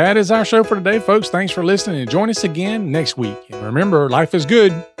right. That is our show for today, folks. Thanks for listening, and join us again next week. And remember, life is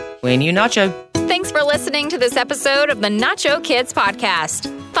good when you nacho. Thanks for listening to this episode of the Nacho Kids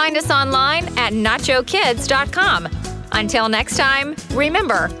Podcast. Find us online at nachokids.com. Until next time,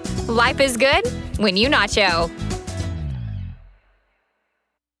 remember, life is good when you nacho.